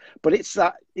off. But it's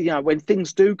that, you know, when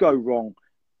things do go wrong,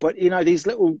 but you know, these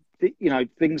little, you know,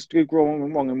 things do go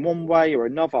wrong in one way or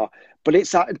another. But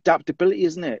it's that adaptability,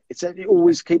 isn't it? It's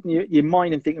always keeping your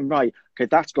mind and thinking, right, okay,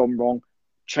 that's gone wrong,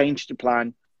 change the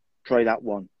plan, try that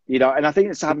one. You know, and I think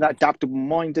it's having that adaptable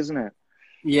mind, isn't it?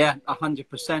 Yeah,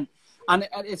 100%. And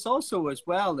it's also as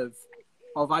well of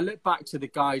I look back to the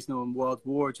guys now in World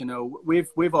Wars, you know, we've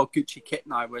all Gucci kit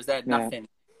now, whereas they had nothing.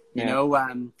 You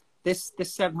know, this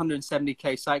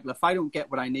 770K cycle, if I don't get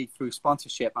what I need through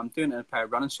sponsorship, I'm doing it in a pair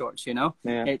of running shorts, you know.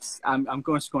 I'm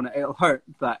going to it'll hurt,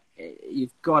 but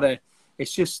you've got to,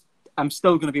 it's just, I'm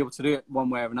still going to be able to do it one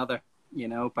way or another, you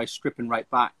know, by stripping right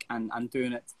back and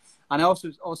doing it. And I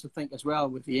also think as well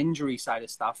with the injury side of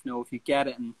stuff, you know, if you get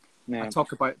it, and I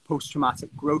talk about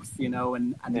post-traumatic growth, you know,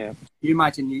 and you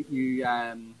imagine you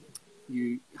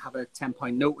have a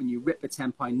 10-pound note and you rip a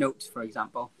 10-pound note, for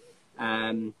example,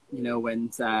 you know,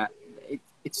 and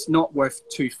it's not worth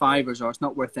 2 fivers or it's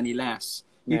not worth any less.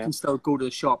 You can still go to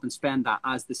the shop and spend that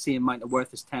as the same amount of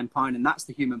worth as £10, and that's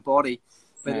the human body.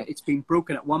 But it's been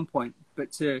broken at one point.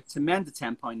 But to mend a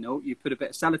 10-pound note, you put a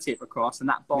bit of sellotape across, and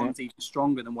that bond's even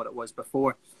stronger than what it was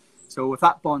before. So if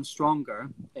that bond's stronger,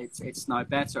 it's now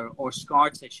better. Or scar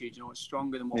tissue, you know, it's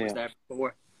stronger than what was there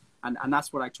before. And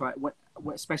that's what I try,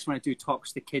 especially when I do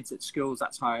talks to kids at schools.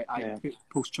 That's how I put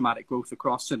post-traumatic growth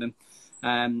across to them.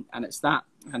 And it's that.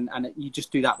 And you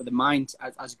just do that with the mind.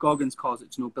 As Goggins calls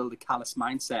it, you know, build a callous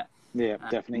mindset. Yeah,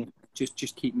 definitely.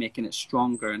 Just keep making it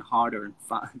stronger and harder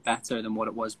and better than what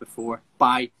it was before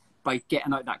by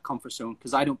getting out that comfort zone.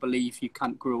 Because I don't believe you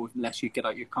can't grow unless you get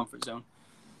out your comfort zone.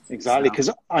 Exactly, because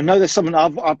I know there's something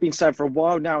I've been saying for a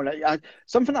while now, and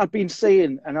something I've been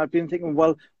seeing, and I've been thinking,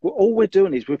 well, all we're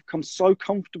doing is we've become so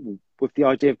comfortable with the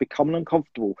idea of becoming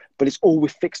uncomfortable, but it's all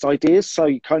with fixed ideas. So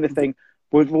you kind of think,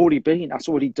 we've already been, that's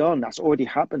already done, that's already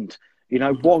happened. You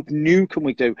know, what new can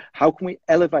we do? How can we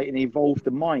elevate and evolve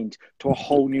the mind to a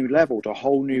whole new level, to a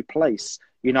whole new place?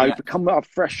 You know, come up with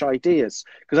fresh ideas,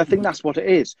 because I think that's what it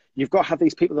is. You've got to have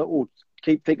these people that all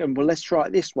keep thinking, well, let's try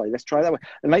it this way, let's try it that way.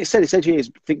 And like you said, it's actually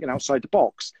is thinking outside the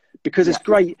box, because it's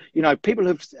great. You know, people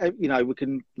have, you know, we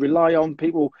can rely on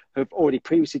people who have already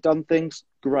previously done things,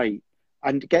 great,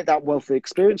 and get that wealth of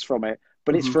experience from it.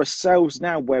 But it's for ourselves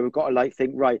now where we've got to like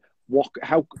think, right,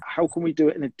 how can we do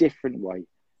it in a different way?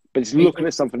 But it's looking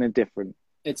at something different.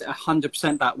 It's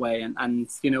 100% that way, and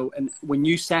you know, and when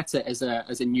you set it as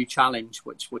a new challenge,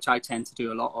 which I tend to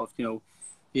do a lot of, you know,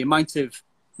 the amount of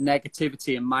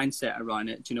negativity and mindset around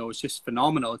it, you know, it's just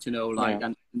phenomenal, you know, like,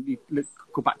 and you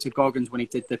go back to Goggins when he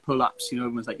did the pull-ups, you know,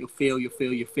 everyone's like, you'll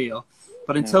feel.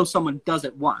 But until someone does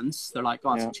it once, they're like,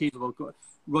 oh, it's achievable.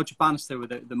 Roger Bannister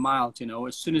with the mile, you know,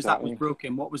 as soon as that was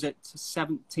broken, what was it,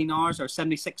 17 hours or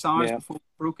 76 hours before it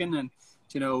was broken? And,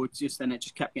 you know, it just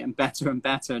kept getting better and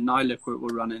better. And now look where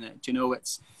we're running it. You know,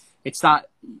 it's that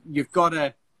you've got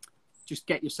to just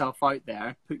get yourself out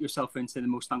there, put yourself into the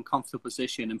most uncomfortable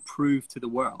position and prove to the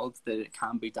world that it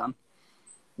can be done.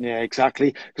 Yeah,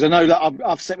 exactly. Because I know that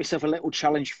I've set myself a little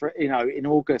challenge for, you know, in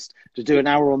August to do an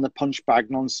hour on the punch bag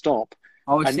non-stop.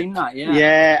 Oh, I've seen that, yeah.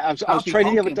 Yeah, I was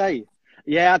training the other day.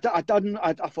 Yeah, I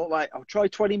thought, right, I'll try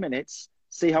 20 minutes,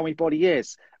 see how my body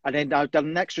is. And then I've done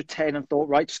an extra 10 and thought,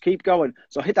 right, just keep going.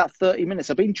 So I hit that 30 minutes.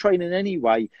 I've been training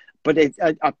anyway, but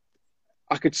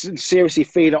I could seriously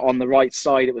feel it on the right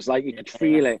side. It was like you could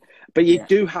feel it. But you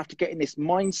do have to get in this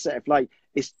mindset of like,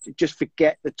 it's just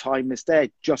forget the time that's there.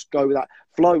 Just go with that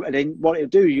flow. And then what it'll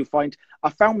do, you find, I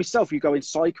found myself, you go in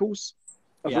cycles.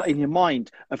 Like, in your mind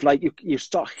of like you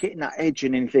start hitting that edge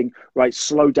and anything, right,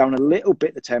 slow down a little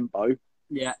bit the tempo,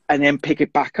 and then pick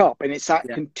it back up, and it's that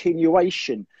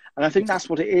continuation. And I think that's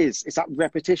what it is. It's that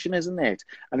repetition, isn't it?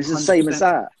 And it's the 100%. Same as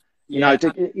that. You know,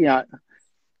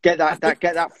 get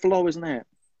that flow, isn't it?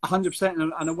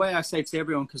 100%. And the way I say to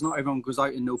everyone, because not everyone goes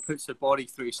out and puts their body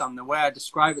through something. The way I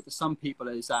describe it to some people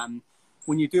is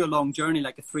when you do a long journey,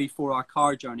 like a 3-4 hour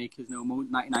car journey, because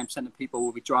 99% of people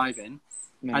will be driving.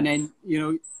 Yeah. And then, you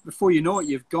know, before you know it,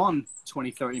 you've gone 20,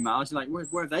 30 miles. You're like,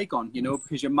 where have they gone? You know,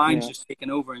 because your mind's just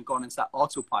taken over and gone into that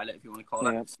autopilot, if you want to call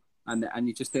it. And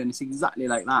you're just doing this exactly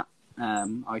like that,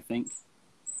 I think.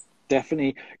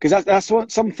 Definitely. Because that's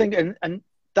what something, and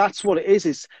that's what it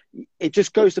is it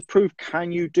just goes to prove,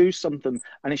 can you do something?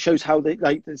 And it shows how they,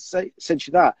 like,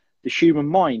 essentially that, the human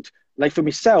mind. Like for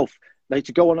myself, like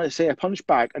to go on, let's say, a punch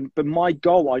bag, but my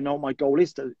goal, I know my goal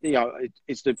is to, you know,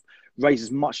 is to raise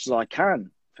as much as I can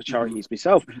for charities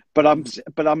myself. But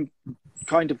I'm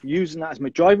kind of using that as my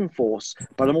driving force.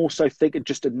 But I'm also thinking,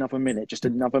 just another minute, just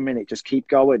keep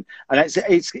going. And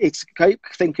it's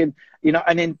thinking, you know,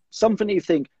 and then something you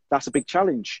think that's a big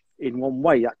challenge in one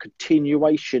way, that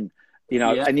continuation. You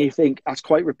know, and you think that's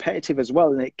quite repetitive as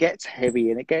well, and it gets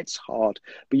heavy and it gets hard.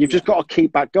 But you've just got to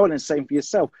keep that going, and same for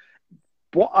yourself.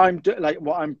 What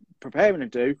I'm preparing to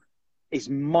do is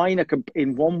minor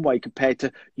in one way compared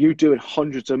to you doing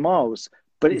hundreds of miles,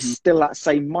 but it's still that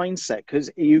same mindset, because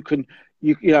you could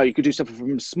do something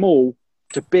from small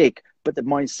to big, but the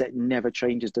mindset never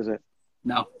changes, does it?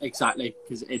 No, exactly,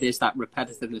 because it is that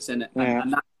repetitiveness in it,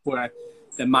 and that's where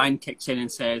the mind kicks in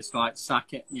and says, right,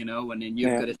 sack it, you know, and then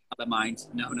you've got to tell the mind,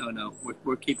 no,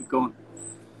 we're keeping going.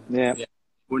 Yeah.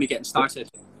 We're only getting started.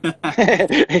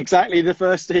 Exactly. The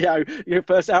first, your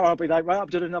first hour, I'll be like, right, I've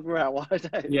done another hour.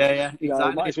 Exactly. You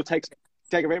know, might as well take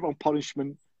a bit more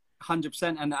punishment.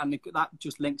 100%, and that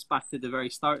just links back to the very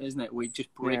start, isn't it? We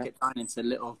just break it down into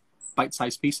little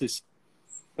bite-sized pieces.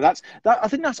 But I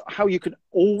think that's how you can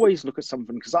always look at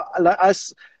something, because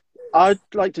I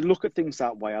like to look at things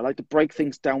that way. I like to break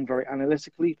things down very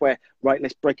analytically, where, right,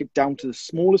 let's break it down to the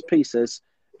smallest pieces.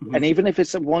 And even if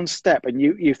it's one step and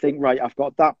you think, right, I've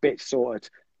got that bit sorted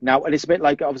now, and it's a bit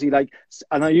like, obviously, like,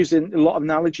 and I use a lot of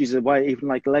analogies of way, even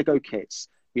like Lego kits,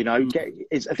 you know,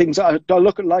 it's things I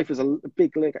look at life as a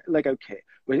big Lego kit.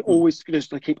 We're always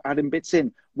just keep adding bits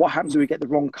in. What happens when we get the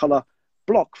wrong color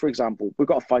block, for example? We've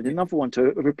got to find another one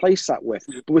to replace that with,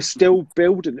 but we're still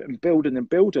building and building and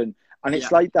building. And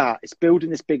it's like that. It's building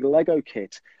this big Lego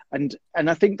kit. And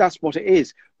I think that's what it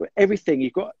is. With everything,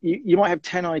 you might have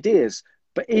 10 ideas,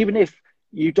 but even if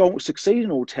you don't succeed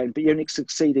in all 10, but you only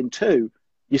succeed in 2,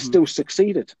 you still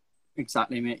succeeded.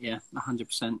 Exactly, mate. Yeah,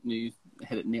 100%. You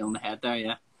hit it nail on the head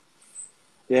there,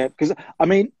 Yeah, because,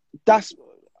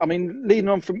 leading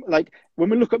on from, like, when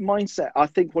we look at mindset, I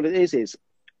think what it is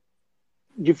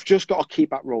you've just got to keep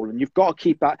that rolling. You've got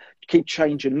to keep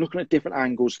changing, looking at different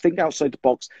angles, think outside the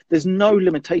box. There's no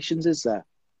limitations, is there?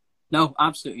 No,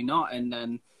 absolutely not.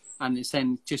 And it's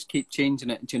saying just keep changing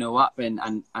it, you know, up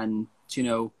and you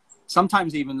know,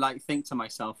 sometimes even like think to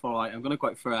myself, all right, I'm going to go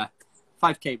out for a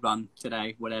 5K run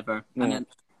today, whatever. And then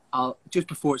I'll, just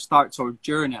before it starts or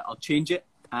during it, I'll change it.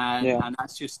 And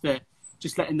that's just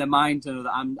letting the mind know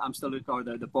that I'm still, or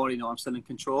the body know I'm still in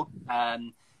control.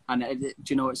 And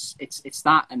you know, it's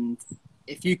that. And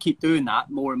if you keep doing that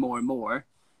more and more and more,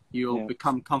 you'll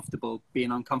become comfortable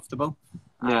being uncomfortable.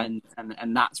 And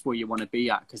that's where you want to be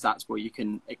at, because that's where you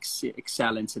can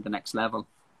excel into the next level.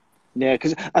 Yeah,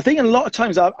 because I think a lot of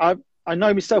times I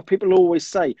know myself, people always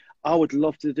say, I would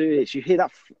love to do this. You hear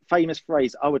that famous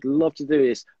phrase, I would love to do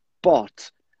this,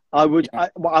 but I would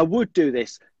do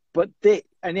this, but they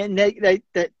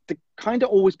kind of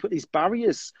always put these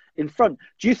barriers in front.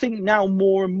 Do you think now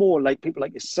more and more, like people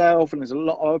like yourself, and there's a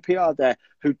lot of other people out there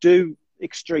who do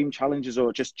extreme challenges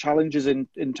or just challenges in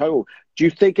total, do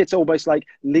you think it's almost like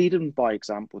leading by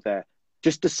example there?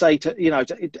 Just to say to, you know,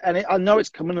 I know it's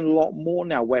coming a lot more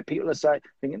now where people are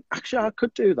thinking, actually, I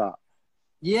could do that.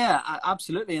 Yeah,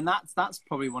 absolutely. And that's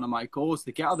probably one of my goals,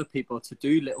 to get other people to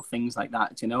do little things like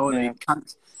that. You know, they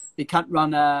can't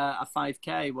run a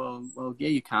 5K. Well, yeah,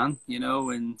 you can, you know,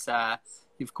 and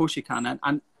of course you can.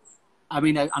 And I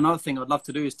mean, another thing I'd love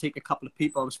to do is take a couple of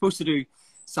people. I was supposed to do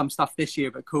some stuff this year,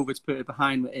 but COVID's put it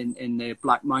behind in the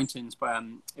Black Mountains, where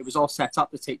it was all set up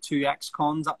to take 2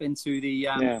 ex-cons up into the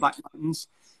Black Mountains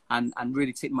and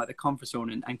really take them out of the comfort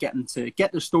zone and get them to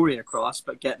get their story across,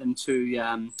 but get them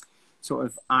to sort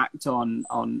of act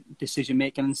on decision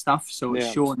making and stuff. So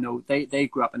it's showing, though, they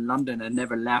grew up in London and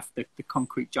never left the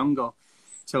concrete jungle.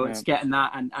 So it's getting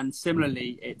that, and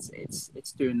similarly,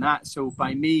 it's doing that. So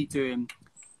by me doing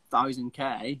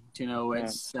 1,000K, you know,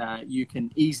 it's you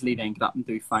can easily then get up and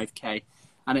do 5K,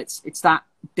 and it's that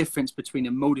difference between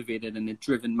a motivated and a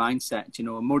driven mindset. You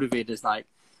know, a motivated is like,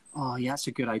 oh yeah, that's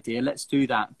a good idea, let's do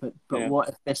that. But what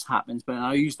if this happens? But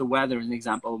I use the weather as an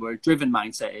example, where a driven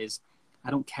mindset is, I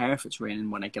don't care if it's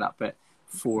raining when I get up at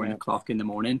 4 o'clock in the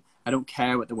morning. I don't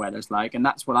care what the weather's like, and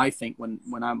that's what I think when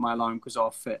my alarm goes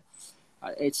off.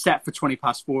 It's set for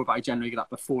 4:20, but I generally get up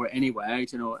before it anyway.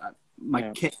 You know, my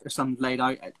kit or something laid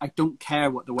out. I don't care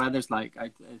what the weather's like.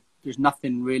 There's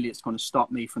nothing really that's going to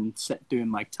stop me from doing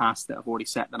my task that I've already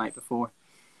set the night before.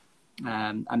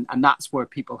 And that's where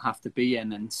people have to be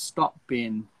in, and stop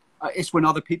being. It's when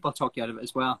other people talk you out of it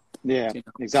as well. Yeah, you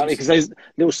know, exactly. Because there's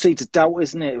little seeds of doubt,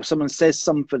 isn't it? If someone says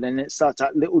something and it starts,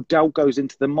 that little doubt goes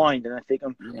into the mind, and I think,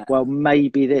 well,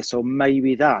 maybe this or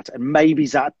maybe that, and maybe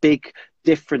that big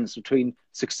difference between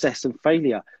success and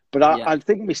failure. But I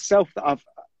think myself that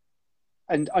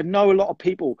and I know a lot of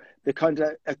people, they're kind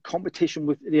of a competition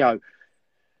with, you know,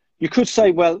 you could say,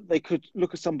 well, they could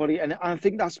look at somebody, and I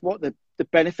think that's what the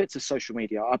benefits of social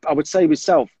media. I would say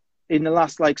myself, in the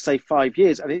last, like, say, 5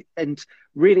 years, and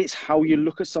really it's how you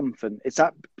look at something. It's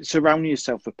that surrounding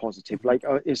yourself with positive. Like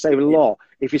you say a lot,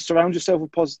 if you surround yourself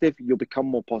with positive, you'll become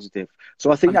more positive.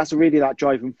 So I think that's really that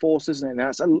driving force, isn't it? And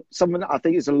that's something that I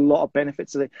think is a lot of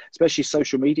benefits of it, especially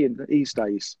social media these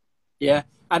days. Yeah,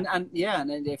 and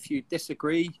if you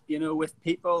disagree, you know, with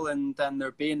people and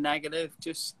they're being negative,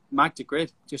 just mag to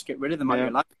grid, just get rid of them out of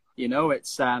your life. You know,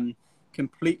 it's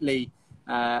completely.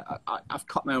 I've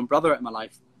cut my own brother out of my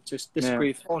life. Just disagree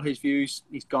with all his views.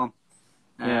 He's gone.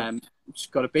 It's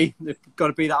got to be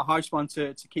that harsh one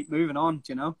to keep moving on.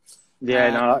 You know. Yeah,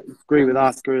 no, I agree with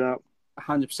that.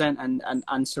 100%.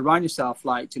 And surround yourself,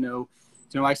 like, you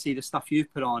know, I see the stuff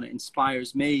you've put on. It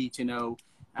inspires me. You know.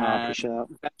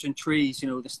 Veteran Trees, you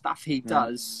know, the stuff he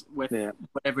does with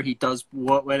whatever he does,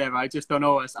 whatever. I just don't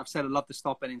know. As I've said, I'd love to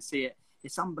stop in and see it.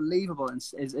 It's unbelievable. And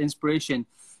his inspiration.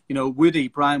 You know,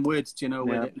 Brian Woods, you know,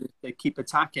 where they keep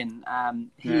attacking.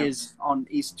 He's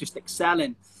just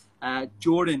excelling.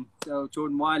 Jordan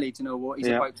Wiley, you know, what he's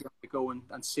about to go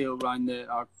and sail around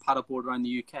or paddleboard around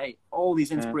the UK. All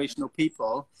these inspirational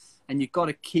people, and you've got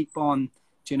to keep on,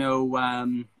 you know,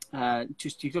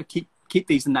 you've got to keep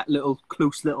these in that little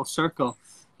close little circle,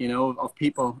 you know, of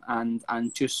people, and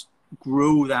just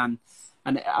grow them.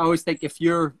 And I always think if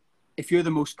you're the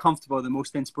most comfortable, the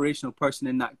most inspirational person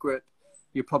in that group,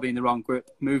 you're probably in the wrong group.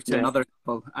 Move to another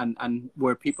level, and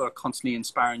where people are constantly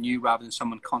inspiring you rather than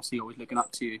someone constantly always looking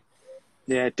up to you.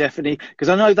 Yeah, definitely. Because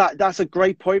I know that's a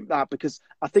great point, that, because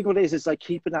I think what it is like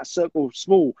keeping that circle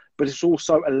small, but it's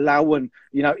also allowing,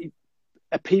 you know,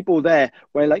 people there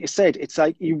where, like you said, it's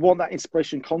like you want that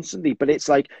inspiration constantly, but it's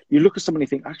like you look at somebody and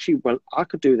think, actually, well, I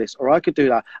could do this or I could do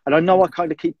that. And I know I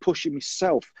kind of keep pushing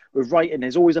myself with writing.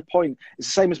 There's always a point. It's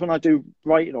the same as when I do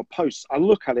writing or posts. I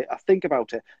look at it, I think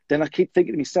about it, then I keep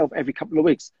thinking to myself every couple of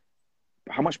weeks,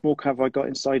 how much more have I got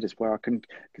inside us where I can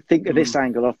think of this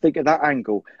angle or think of that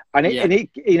angle? And it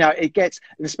you know, it gets,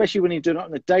 and especially when you're doing it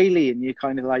on a daily and you're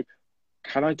kind of like,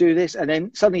 can I do this? And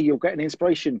then suddenly you'll get an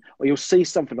inspiration, or you'll see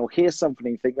something or hear something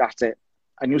and you think, that's it.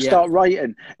 And you'll start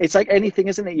writing. It's like anything,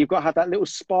 isn't it? You've got to have that little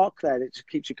spark there that just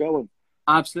keeps you going.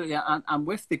 Absolutely. And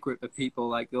with the group of people,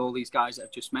 like all these guys that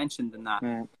I've just mentioned and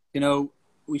that, you know,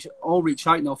 we should all reach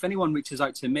out. Now, if anyone reaches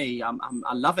out to me,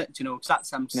 I love it, you know,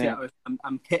 because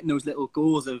I'm hitting those little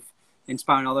goals of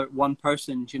inspiring one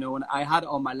person, you know. And I had it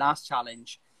on my last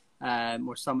challenge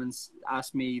where someone's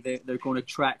asked me they're going to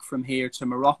trek from here to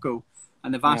Morocco.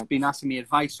 And they've been asking me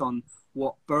advice on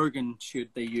what Bergen should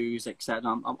they use, etc.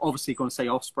 I'm obviously going to say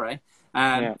Osprey,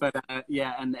 and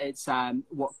it's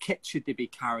what kit should they be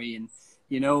carrying,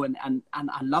 you know, and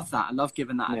I love that. I love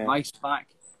giving that advice back.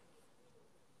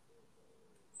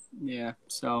 Yeah.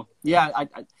 So yeah, I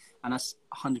and that's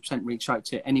 100% reach out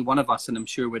to any one of us, and I'm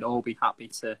sure we'd all be happy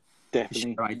to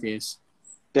share ideas.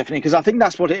 Definitely, because I think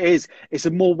that's what it is. It's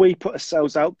the more we put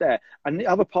ourselves out there, and the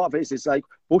other part of it is like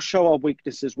we'll show our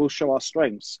weaknesses, we'll show our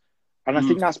strengths, and I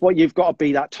think that's what you've got to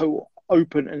be, that total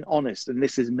open and honest. And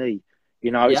this is me,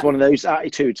 you know. It's one of those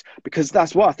attitudes, because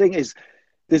that's what I think is.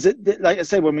 Like I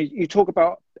say, when you talk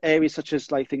about areas such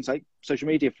as like things like social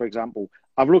media, for example,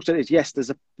 I've looked at it as, yes,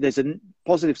 there's a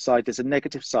positive side, there's a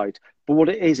negative side, but what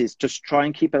it is just try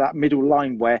and keep at that middle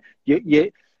line where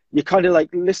you kind of like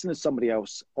listen to somebody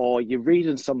else, or you're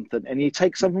reading something and you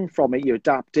take something from it, you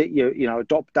adapt it, you know,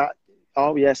 adopt that.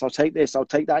 Oh yes, I'll take this, I'll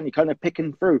take that, and you're kind of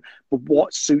picking through, but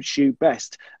what suits you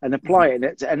best and apply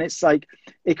it. And it's like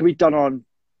it can be done on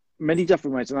many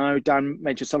different ways. And I know Dan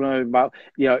mentioned something about,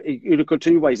 you know, you look at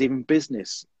two ways, even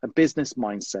business, a business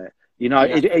mindset. You know,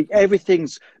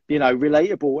 everything's, you know,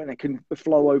 relatable, and it can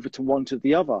flow over to one to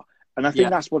the other. And I think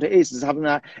that's what it is having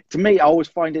that. To me, I always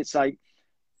find it's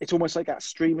almost like that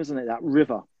stream, isn't it? That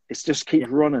river. It's just keep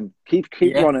running, keep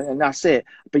running, and that's it.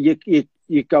 But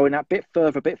you're going that bit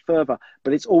further,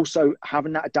 but it's also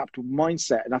having that adaptable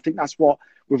mindset. And I think that's what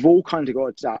we've all kind of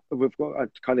got to adapt. We've got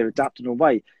to kind of adapt in a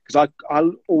way, because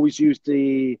I'll always use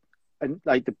the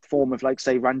form of, like,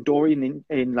 say, Randorian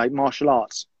in like martial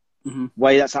arts,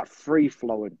 where that's that free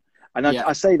flowing. And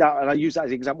I say that, and I use that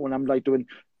as an example when I'm like doing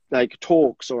like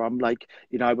talks, or I'm like,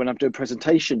 you know, when I'm doing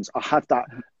presentations, I have that.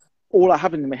 All I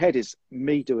have in my head is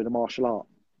me doing a martial art,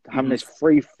 having this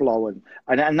free flowing,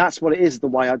 and that's what it is, the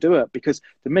way I do it. Because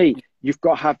to me, you've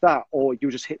got to have that, or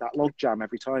you'll just hit that log jam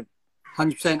every time.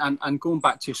 100%. And going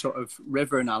back to sort of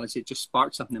river analogy, it just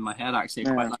sparked something in my head, actually.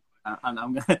 Quite like that. And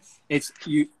I'm gonna,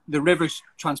 the river's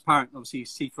transparent, obviously, you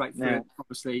see right through it,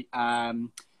 obviously.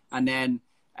 And then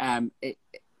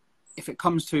if it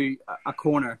comes to a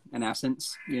corner, in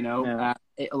essence, you know,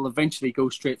 it'll eventually go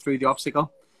straight through the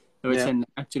obstacle. So it's in,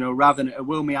 you know, rather than it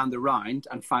will meander around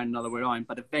and find another way around,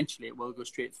 but eventually it will go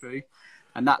straight through.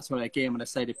 And that's what, again, when I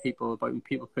say to people about when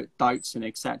people put doubts and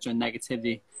etc. and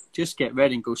negativity, just get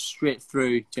ready and go straight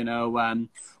through. You know,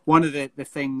 one of the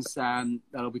things that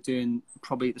I'll be doing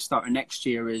probably at the start of next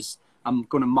year is I'm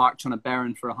going to march on a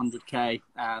Barron for 100k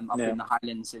up in the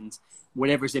Highlands, and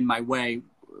whatever's in my way,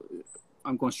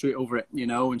 I'm going straight over it, you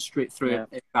know, and straight through it.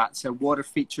 If that's a water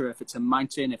feature, if it's a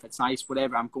mountain, if it's ice,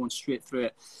 whatever, I'm going straight through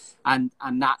it. And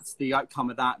that's the outcome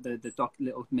of that. The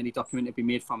little mini documentary be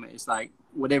made from it is like,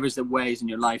 whatever's the ways in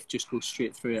your life, just go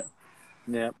straight through it.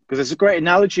 Yeah, because it's a great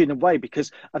analogy in a way,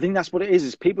 because I think that's what it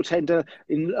is people tend to,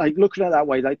 in like looking at it that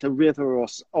way, like the river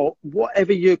or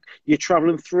whatever you're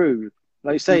traveling through,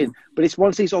 like you're saying. But it's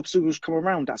once these obstacles come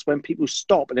around, that's when people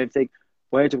stop and then think,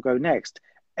 where do we go next?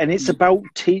 And it's about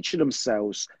teaching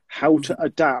themselves how to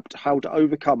adapt, how to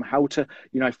overcome, how to,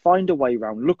 you know, find a way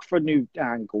around, look for a new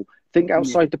angle, think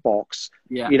outside the box.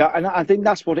 You know, and I think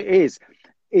that's what it is.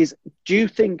 Do you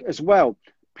think as well,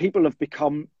 people have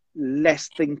become less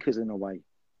thinkers in a way?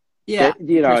 Yeah,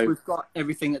 you know, we've got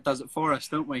everything that does it for us,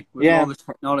 don't we? With all the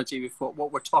technology, we've got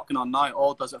what we're talking on now,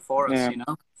 all does it for us, you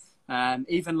know?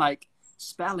 Even like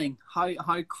spelling,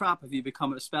 how crap have you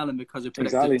become at spelling because of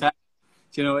predictive text?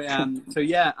 You know, so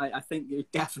yeah, I think you're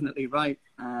definitely right.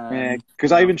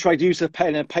 Because I even tried to use a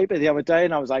pen and paper the other day,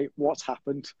 and I was like, "What's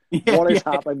happened? What has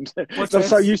happened?" I'm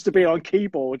so used to being on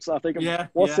keyboards. So I think,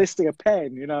 what's this thing? A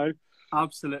pen, you know?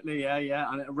 Absolutely,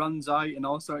 and it runs out and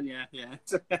all sorts.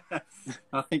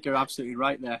 I think you're absolutely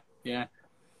right there. Yeah,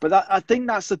 but I think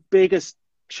that's the biggest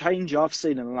change I've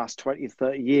seen in the last 20,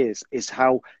 30 years is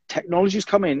how technology's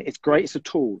come in. It's great. It's a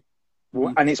tool.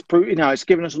 And it's, you know, it's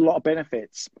given us a lot of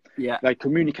benefits, like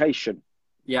communication.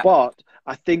 But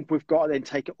I think we've got to then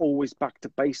take it always back to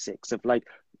basics of, like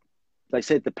they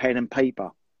said, the pen and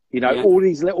paper. You know, all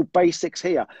these little basics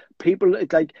here. People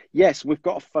like, yes, we've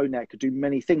got a phone that could do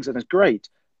many things, and it's great.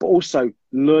 But also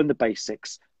learn the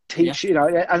basics, teach. You know,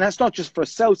 and that's not just for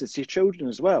ourselves; it's your children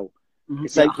as well.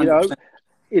 It's like 100%.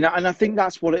 You know, and I think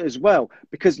that's what it is as well.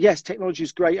 Because yes, technology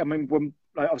is great. I mean, when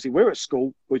obviously we're at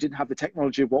school, we didn't have the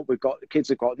technology of what we've got. The kids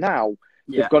have got now.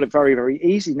 They've got it very, very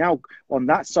easy now on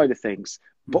that side of things.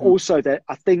 But also that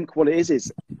I think what it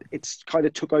is it's kind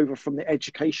of took over from the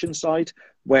education side,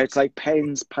 where it's like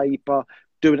pens, paper,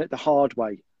 doing it the hard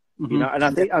way. You know, and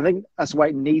I think that's the way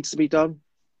it needs to be done.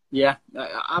 Yeah,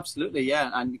 absolutely.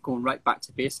 Yeah. And going right back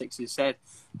to basics, as you said,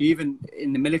 even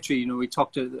in the military, you know, we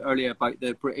talked earlier about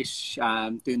the British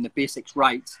doing the basics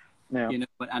right. Yeah. You know,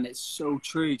 and it's so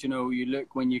true. You know, you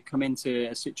look when you come into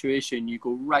a situation, you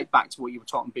go right back to what you were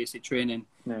taught in basic training.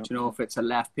 Yeah. You know, if it's a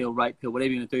left peel, right peel,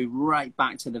 whatever you're going to do, right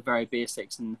back to the very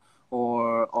basics, and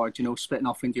or you know, splitting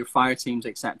off into your fire teams,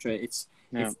 etc. It's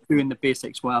doing the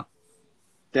basics well.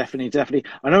 Definitely.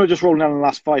 I know we're just rolling down the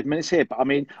last 5 minutes here, but I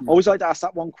mean, I always like to ask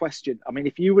that one question. I mean,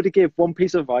 if you were to give one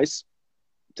piece of advice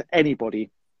to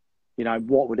anybody, you know,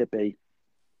 what would it be?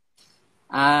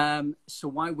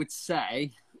 So I would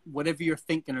say, whatever you're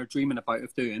thinking or dreaming about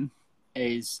of doing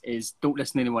is don't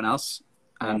listen to anyone else,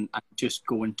 and just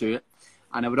go and do it.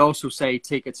 And I would also say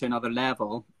take it to another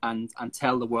level and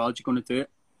tell the world you're going to do it.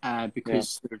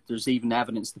 Because there's even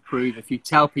evidence to prove if you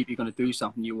tell people you're going to do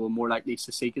something, you will more likely to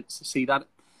succeed at it.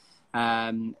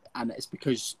 And it's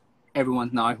because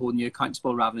everyone's now holding you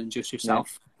accountable rather than just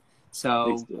yourself.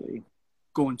 So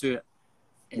go and do it.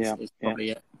 It's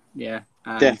probably it. Yeah.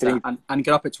 Definitely. And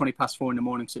get up at 4:20 in the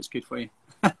morning, so it's good for you.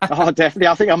 Oh, definitely.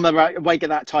 I think I'm awake at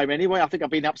that time anyway. I think I've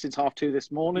been up since 2:30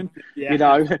 this morning. You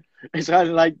know, it's kind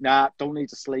of like, nah, don't need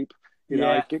to sleep. You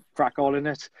know, get crack on in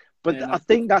it. But I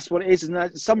think that's what it is. And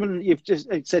that's something you've just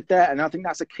said there. And I think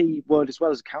that's a key word as well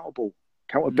as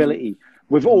accountability.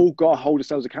 We've all got to hold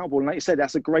ourselves accountable. And like you said,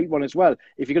 that's a great one as well.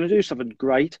 If you're going to do something,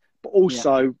 great. But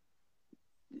also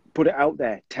put it out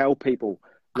there. Tell people.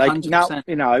 Like 100%. Now,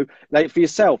 you know, like for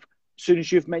yourself, as soon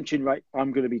as you've mentioned, right,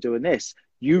 I'm going to be doing this,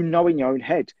 you know in your own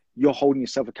head, you're holding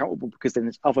yourself accountable because then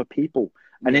there's other people.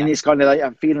 And then it's kind of like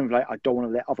a feeling like, I don't want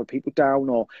to let other people down,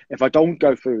 or if I don't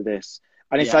go through this.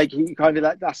 And it's like, you kind of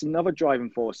like, that's another driving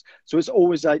force. So it's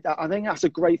always like, I think that's a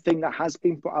great thing that has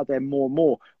been put out there more and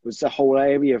more, was the whole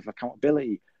area of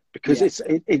accountability, because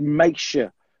it makes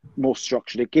you more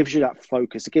structured. It gives you that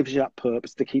focus. It gives you that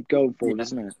purpose to keep going forward,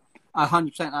 doesn't it?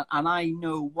 100%. And I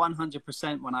know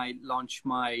 100% when I launch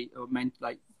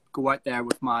go out there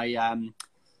with my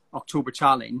October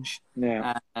challenge,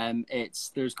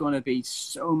 there's going to be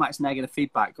so much negative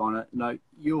feedback on it. Like,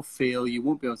 you'll feel you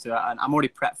won't be able to do it, and I'm already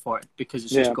prepped for it because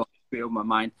it's just gone through my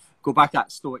mind. Go back to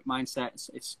that stoic mindset.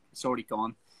 It's already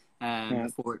gone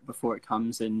before it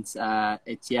comes, and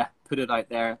put it out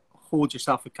there. Hold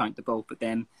yourself accountable, but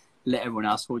then let everyone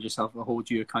else hold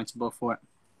you accountable for it.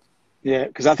 Yeah,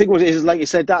 because I think what it is, like you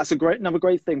said, that's another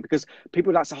great thing, because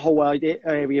people, that's a whole area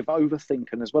of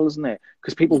overthinking as well, isn't it?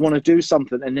 Because people want to do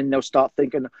something and then they'll start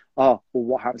thinking, oh, well,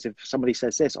 what happens if somebody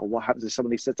says this, or what happens if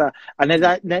somebody says that? And then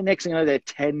that next thing you know, they're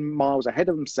 10 miles ahead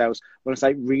of themselves. When it's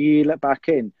like, reel it back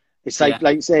in. It's like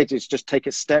you said, it's just take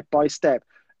it step by step.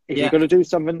 If you're going to do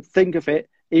something, think of it,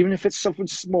 even if it's something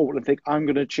small, and think, I'm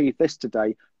going to achieve this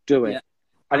today, do it.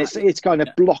 And it's kind of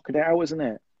blocking it out, isn't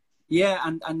it? Yeah,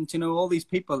 and you know, all these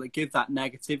people that give that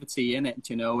negativity in it,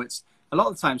 you know, it's a lot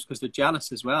of the times because they're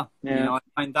jealous as well. Yeah. You know, I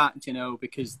find that, you know,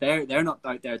 because they're not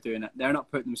out there doing it. They're not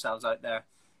putting themselves out there,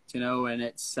 you know, and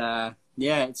it's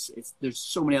there's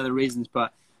so many other reasons,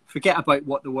 but forget about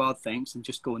what the world thinks and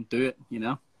just go and do it, you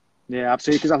know. Yeah,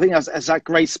 absolutely. Because I think that's that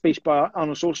great speech by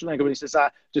Arnold Schwarzenegger when he says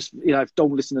that, just, you know,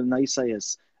 don't listen to the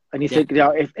naysayers. And you think, you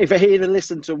know, if he had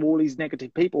listened to all these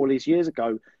negative people all these years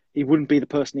ago, he wouldn't be the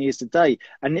person he is today.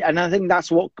 And I think that's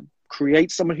what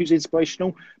creates someone who's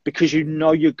inspirational, because you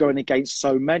know you're going against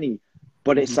so many,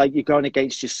 but it's like you're going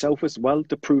against yourself as well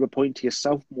to prove a point to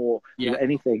yourself more than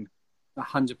anything.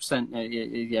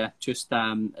 100%. Yeah, just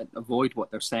avoid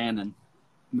what they're saying and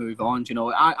move on. You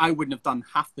know, I wouldn't have done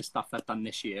half the stuff I've done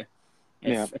this year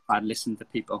if I'd listened to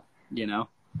people, you know.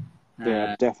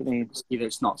 Yeah, definitely. Either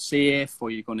it's not safe,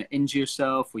 or you're going to injure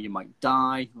yourself, or you might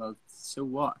die. Well, so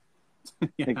what?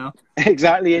 You know?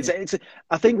 Exactly. It's.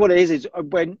 I think what it is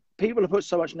when people have put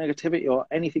so much negativity or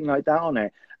anything like that on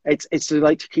it, it's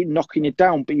like to keep knocking you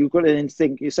down. But you've got to then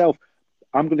think yourself,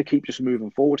 I'm going to keep just moving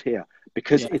forward here,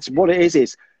 because it's what it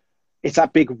is it's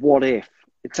that big what if.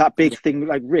 It's that big thing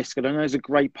like risk. And I know there's a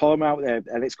great poem out there,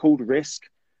 and it's called Risk.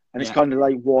 And it's kind of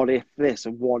like, what if this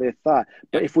and what if that?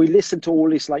 But if we listen to all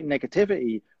this like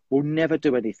negativity, we'll never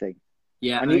do anything.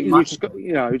 Yeah, and you just got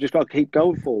to keep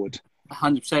going forward.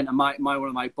 100%. And my one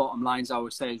of my bottom lines I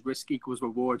always say is risk equals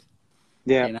reward.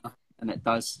 Yeah, you know, and it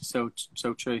does. So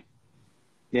true.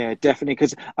 Yeah, definitely.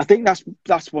 Because I think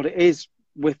that's what it is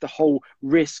with the whole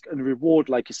risk and reward.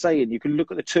 Like you're saying, you can look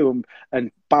at the two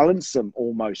and balance them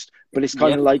almost. But it's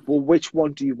kind of like, well, which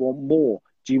one do you want more?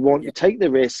 Do you want to take the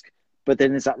risk? But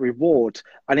then there's that reward,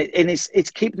 and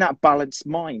it's keeping that balanced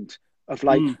mind of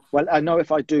like, well, I know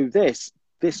if I do this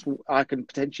I can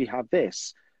potentially have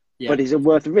this, but is it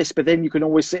worth the risk? But then you can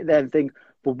always sit there and think,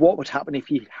 well, what would happen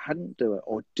if you hadn't do it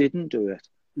or didn't do it?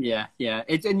 Yeah.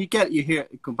 And you hear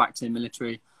it come back to the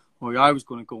military, or I was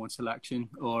going to go on selection,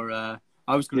 or I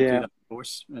was going to do that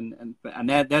course, and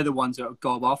they're the ones that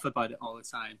gob off about it all the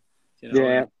time. You know,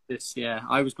 Yeah. this,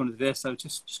 I was going to do this. So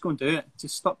just go and do it.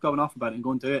 Just stop going off about it and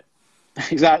go and do it.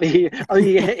 Exactly. I mean,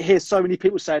 you hear so many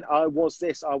people saying, I was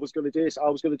this, I was going to do this, I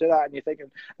was going to do that. And you're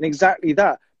thinking, and exactly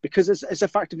that, because as a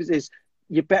fact of it is,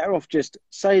 you're better off just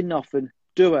saying nothing,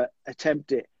 do it,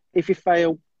 attempt it. If you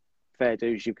fail, fair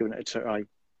dues, you've given it a try.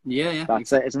 Yeah. That's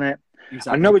exactly. it, isn't it?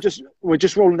 Exactly. I know we're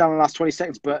just rolling down the last 20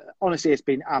 seconds, but honestly, it's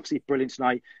been absolutely brilliant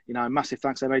tonight. You know, massive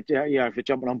thanks, mate, for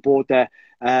jumping on board there.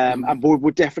 And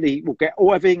we'll definitely get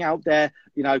everything out there.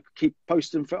 You know, keep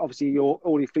posting for obviously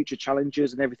all your future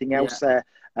challenges and everything else there,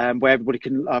 where everybody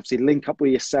can obviously link up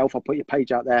with yourself. I'll put your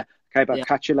page out there. Okay, but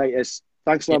catch you later.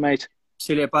 Thanks a lot, mate.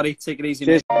 See you later, buddy. Take it easy,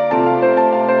 Cheers. mate.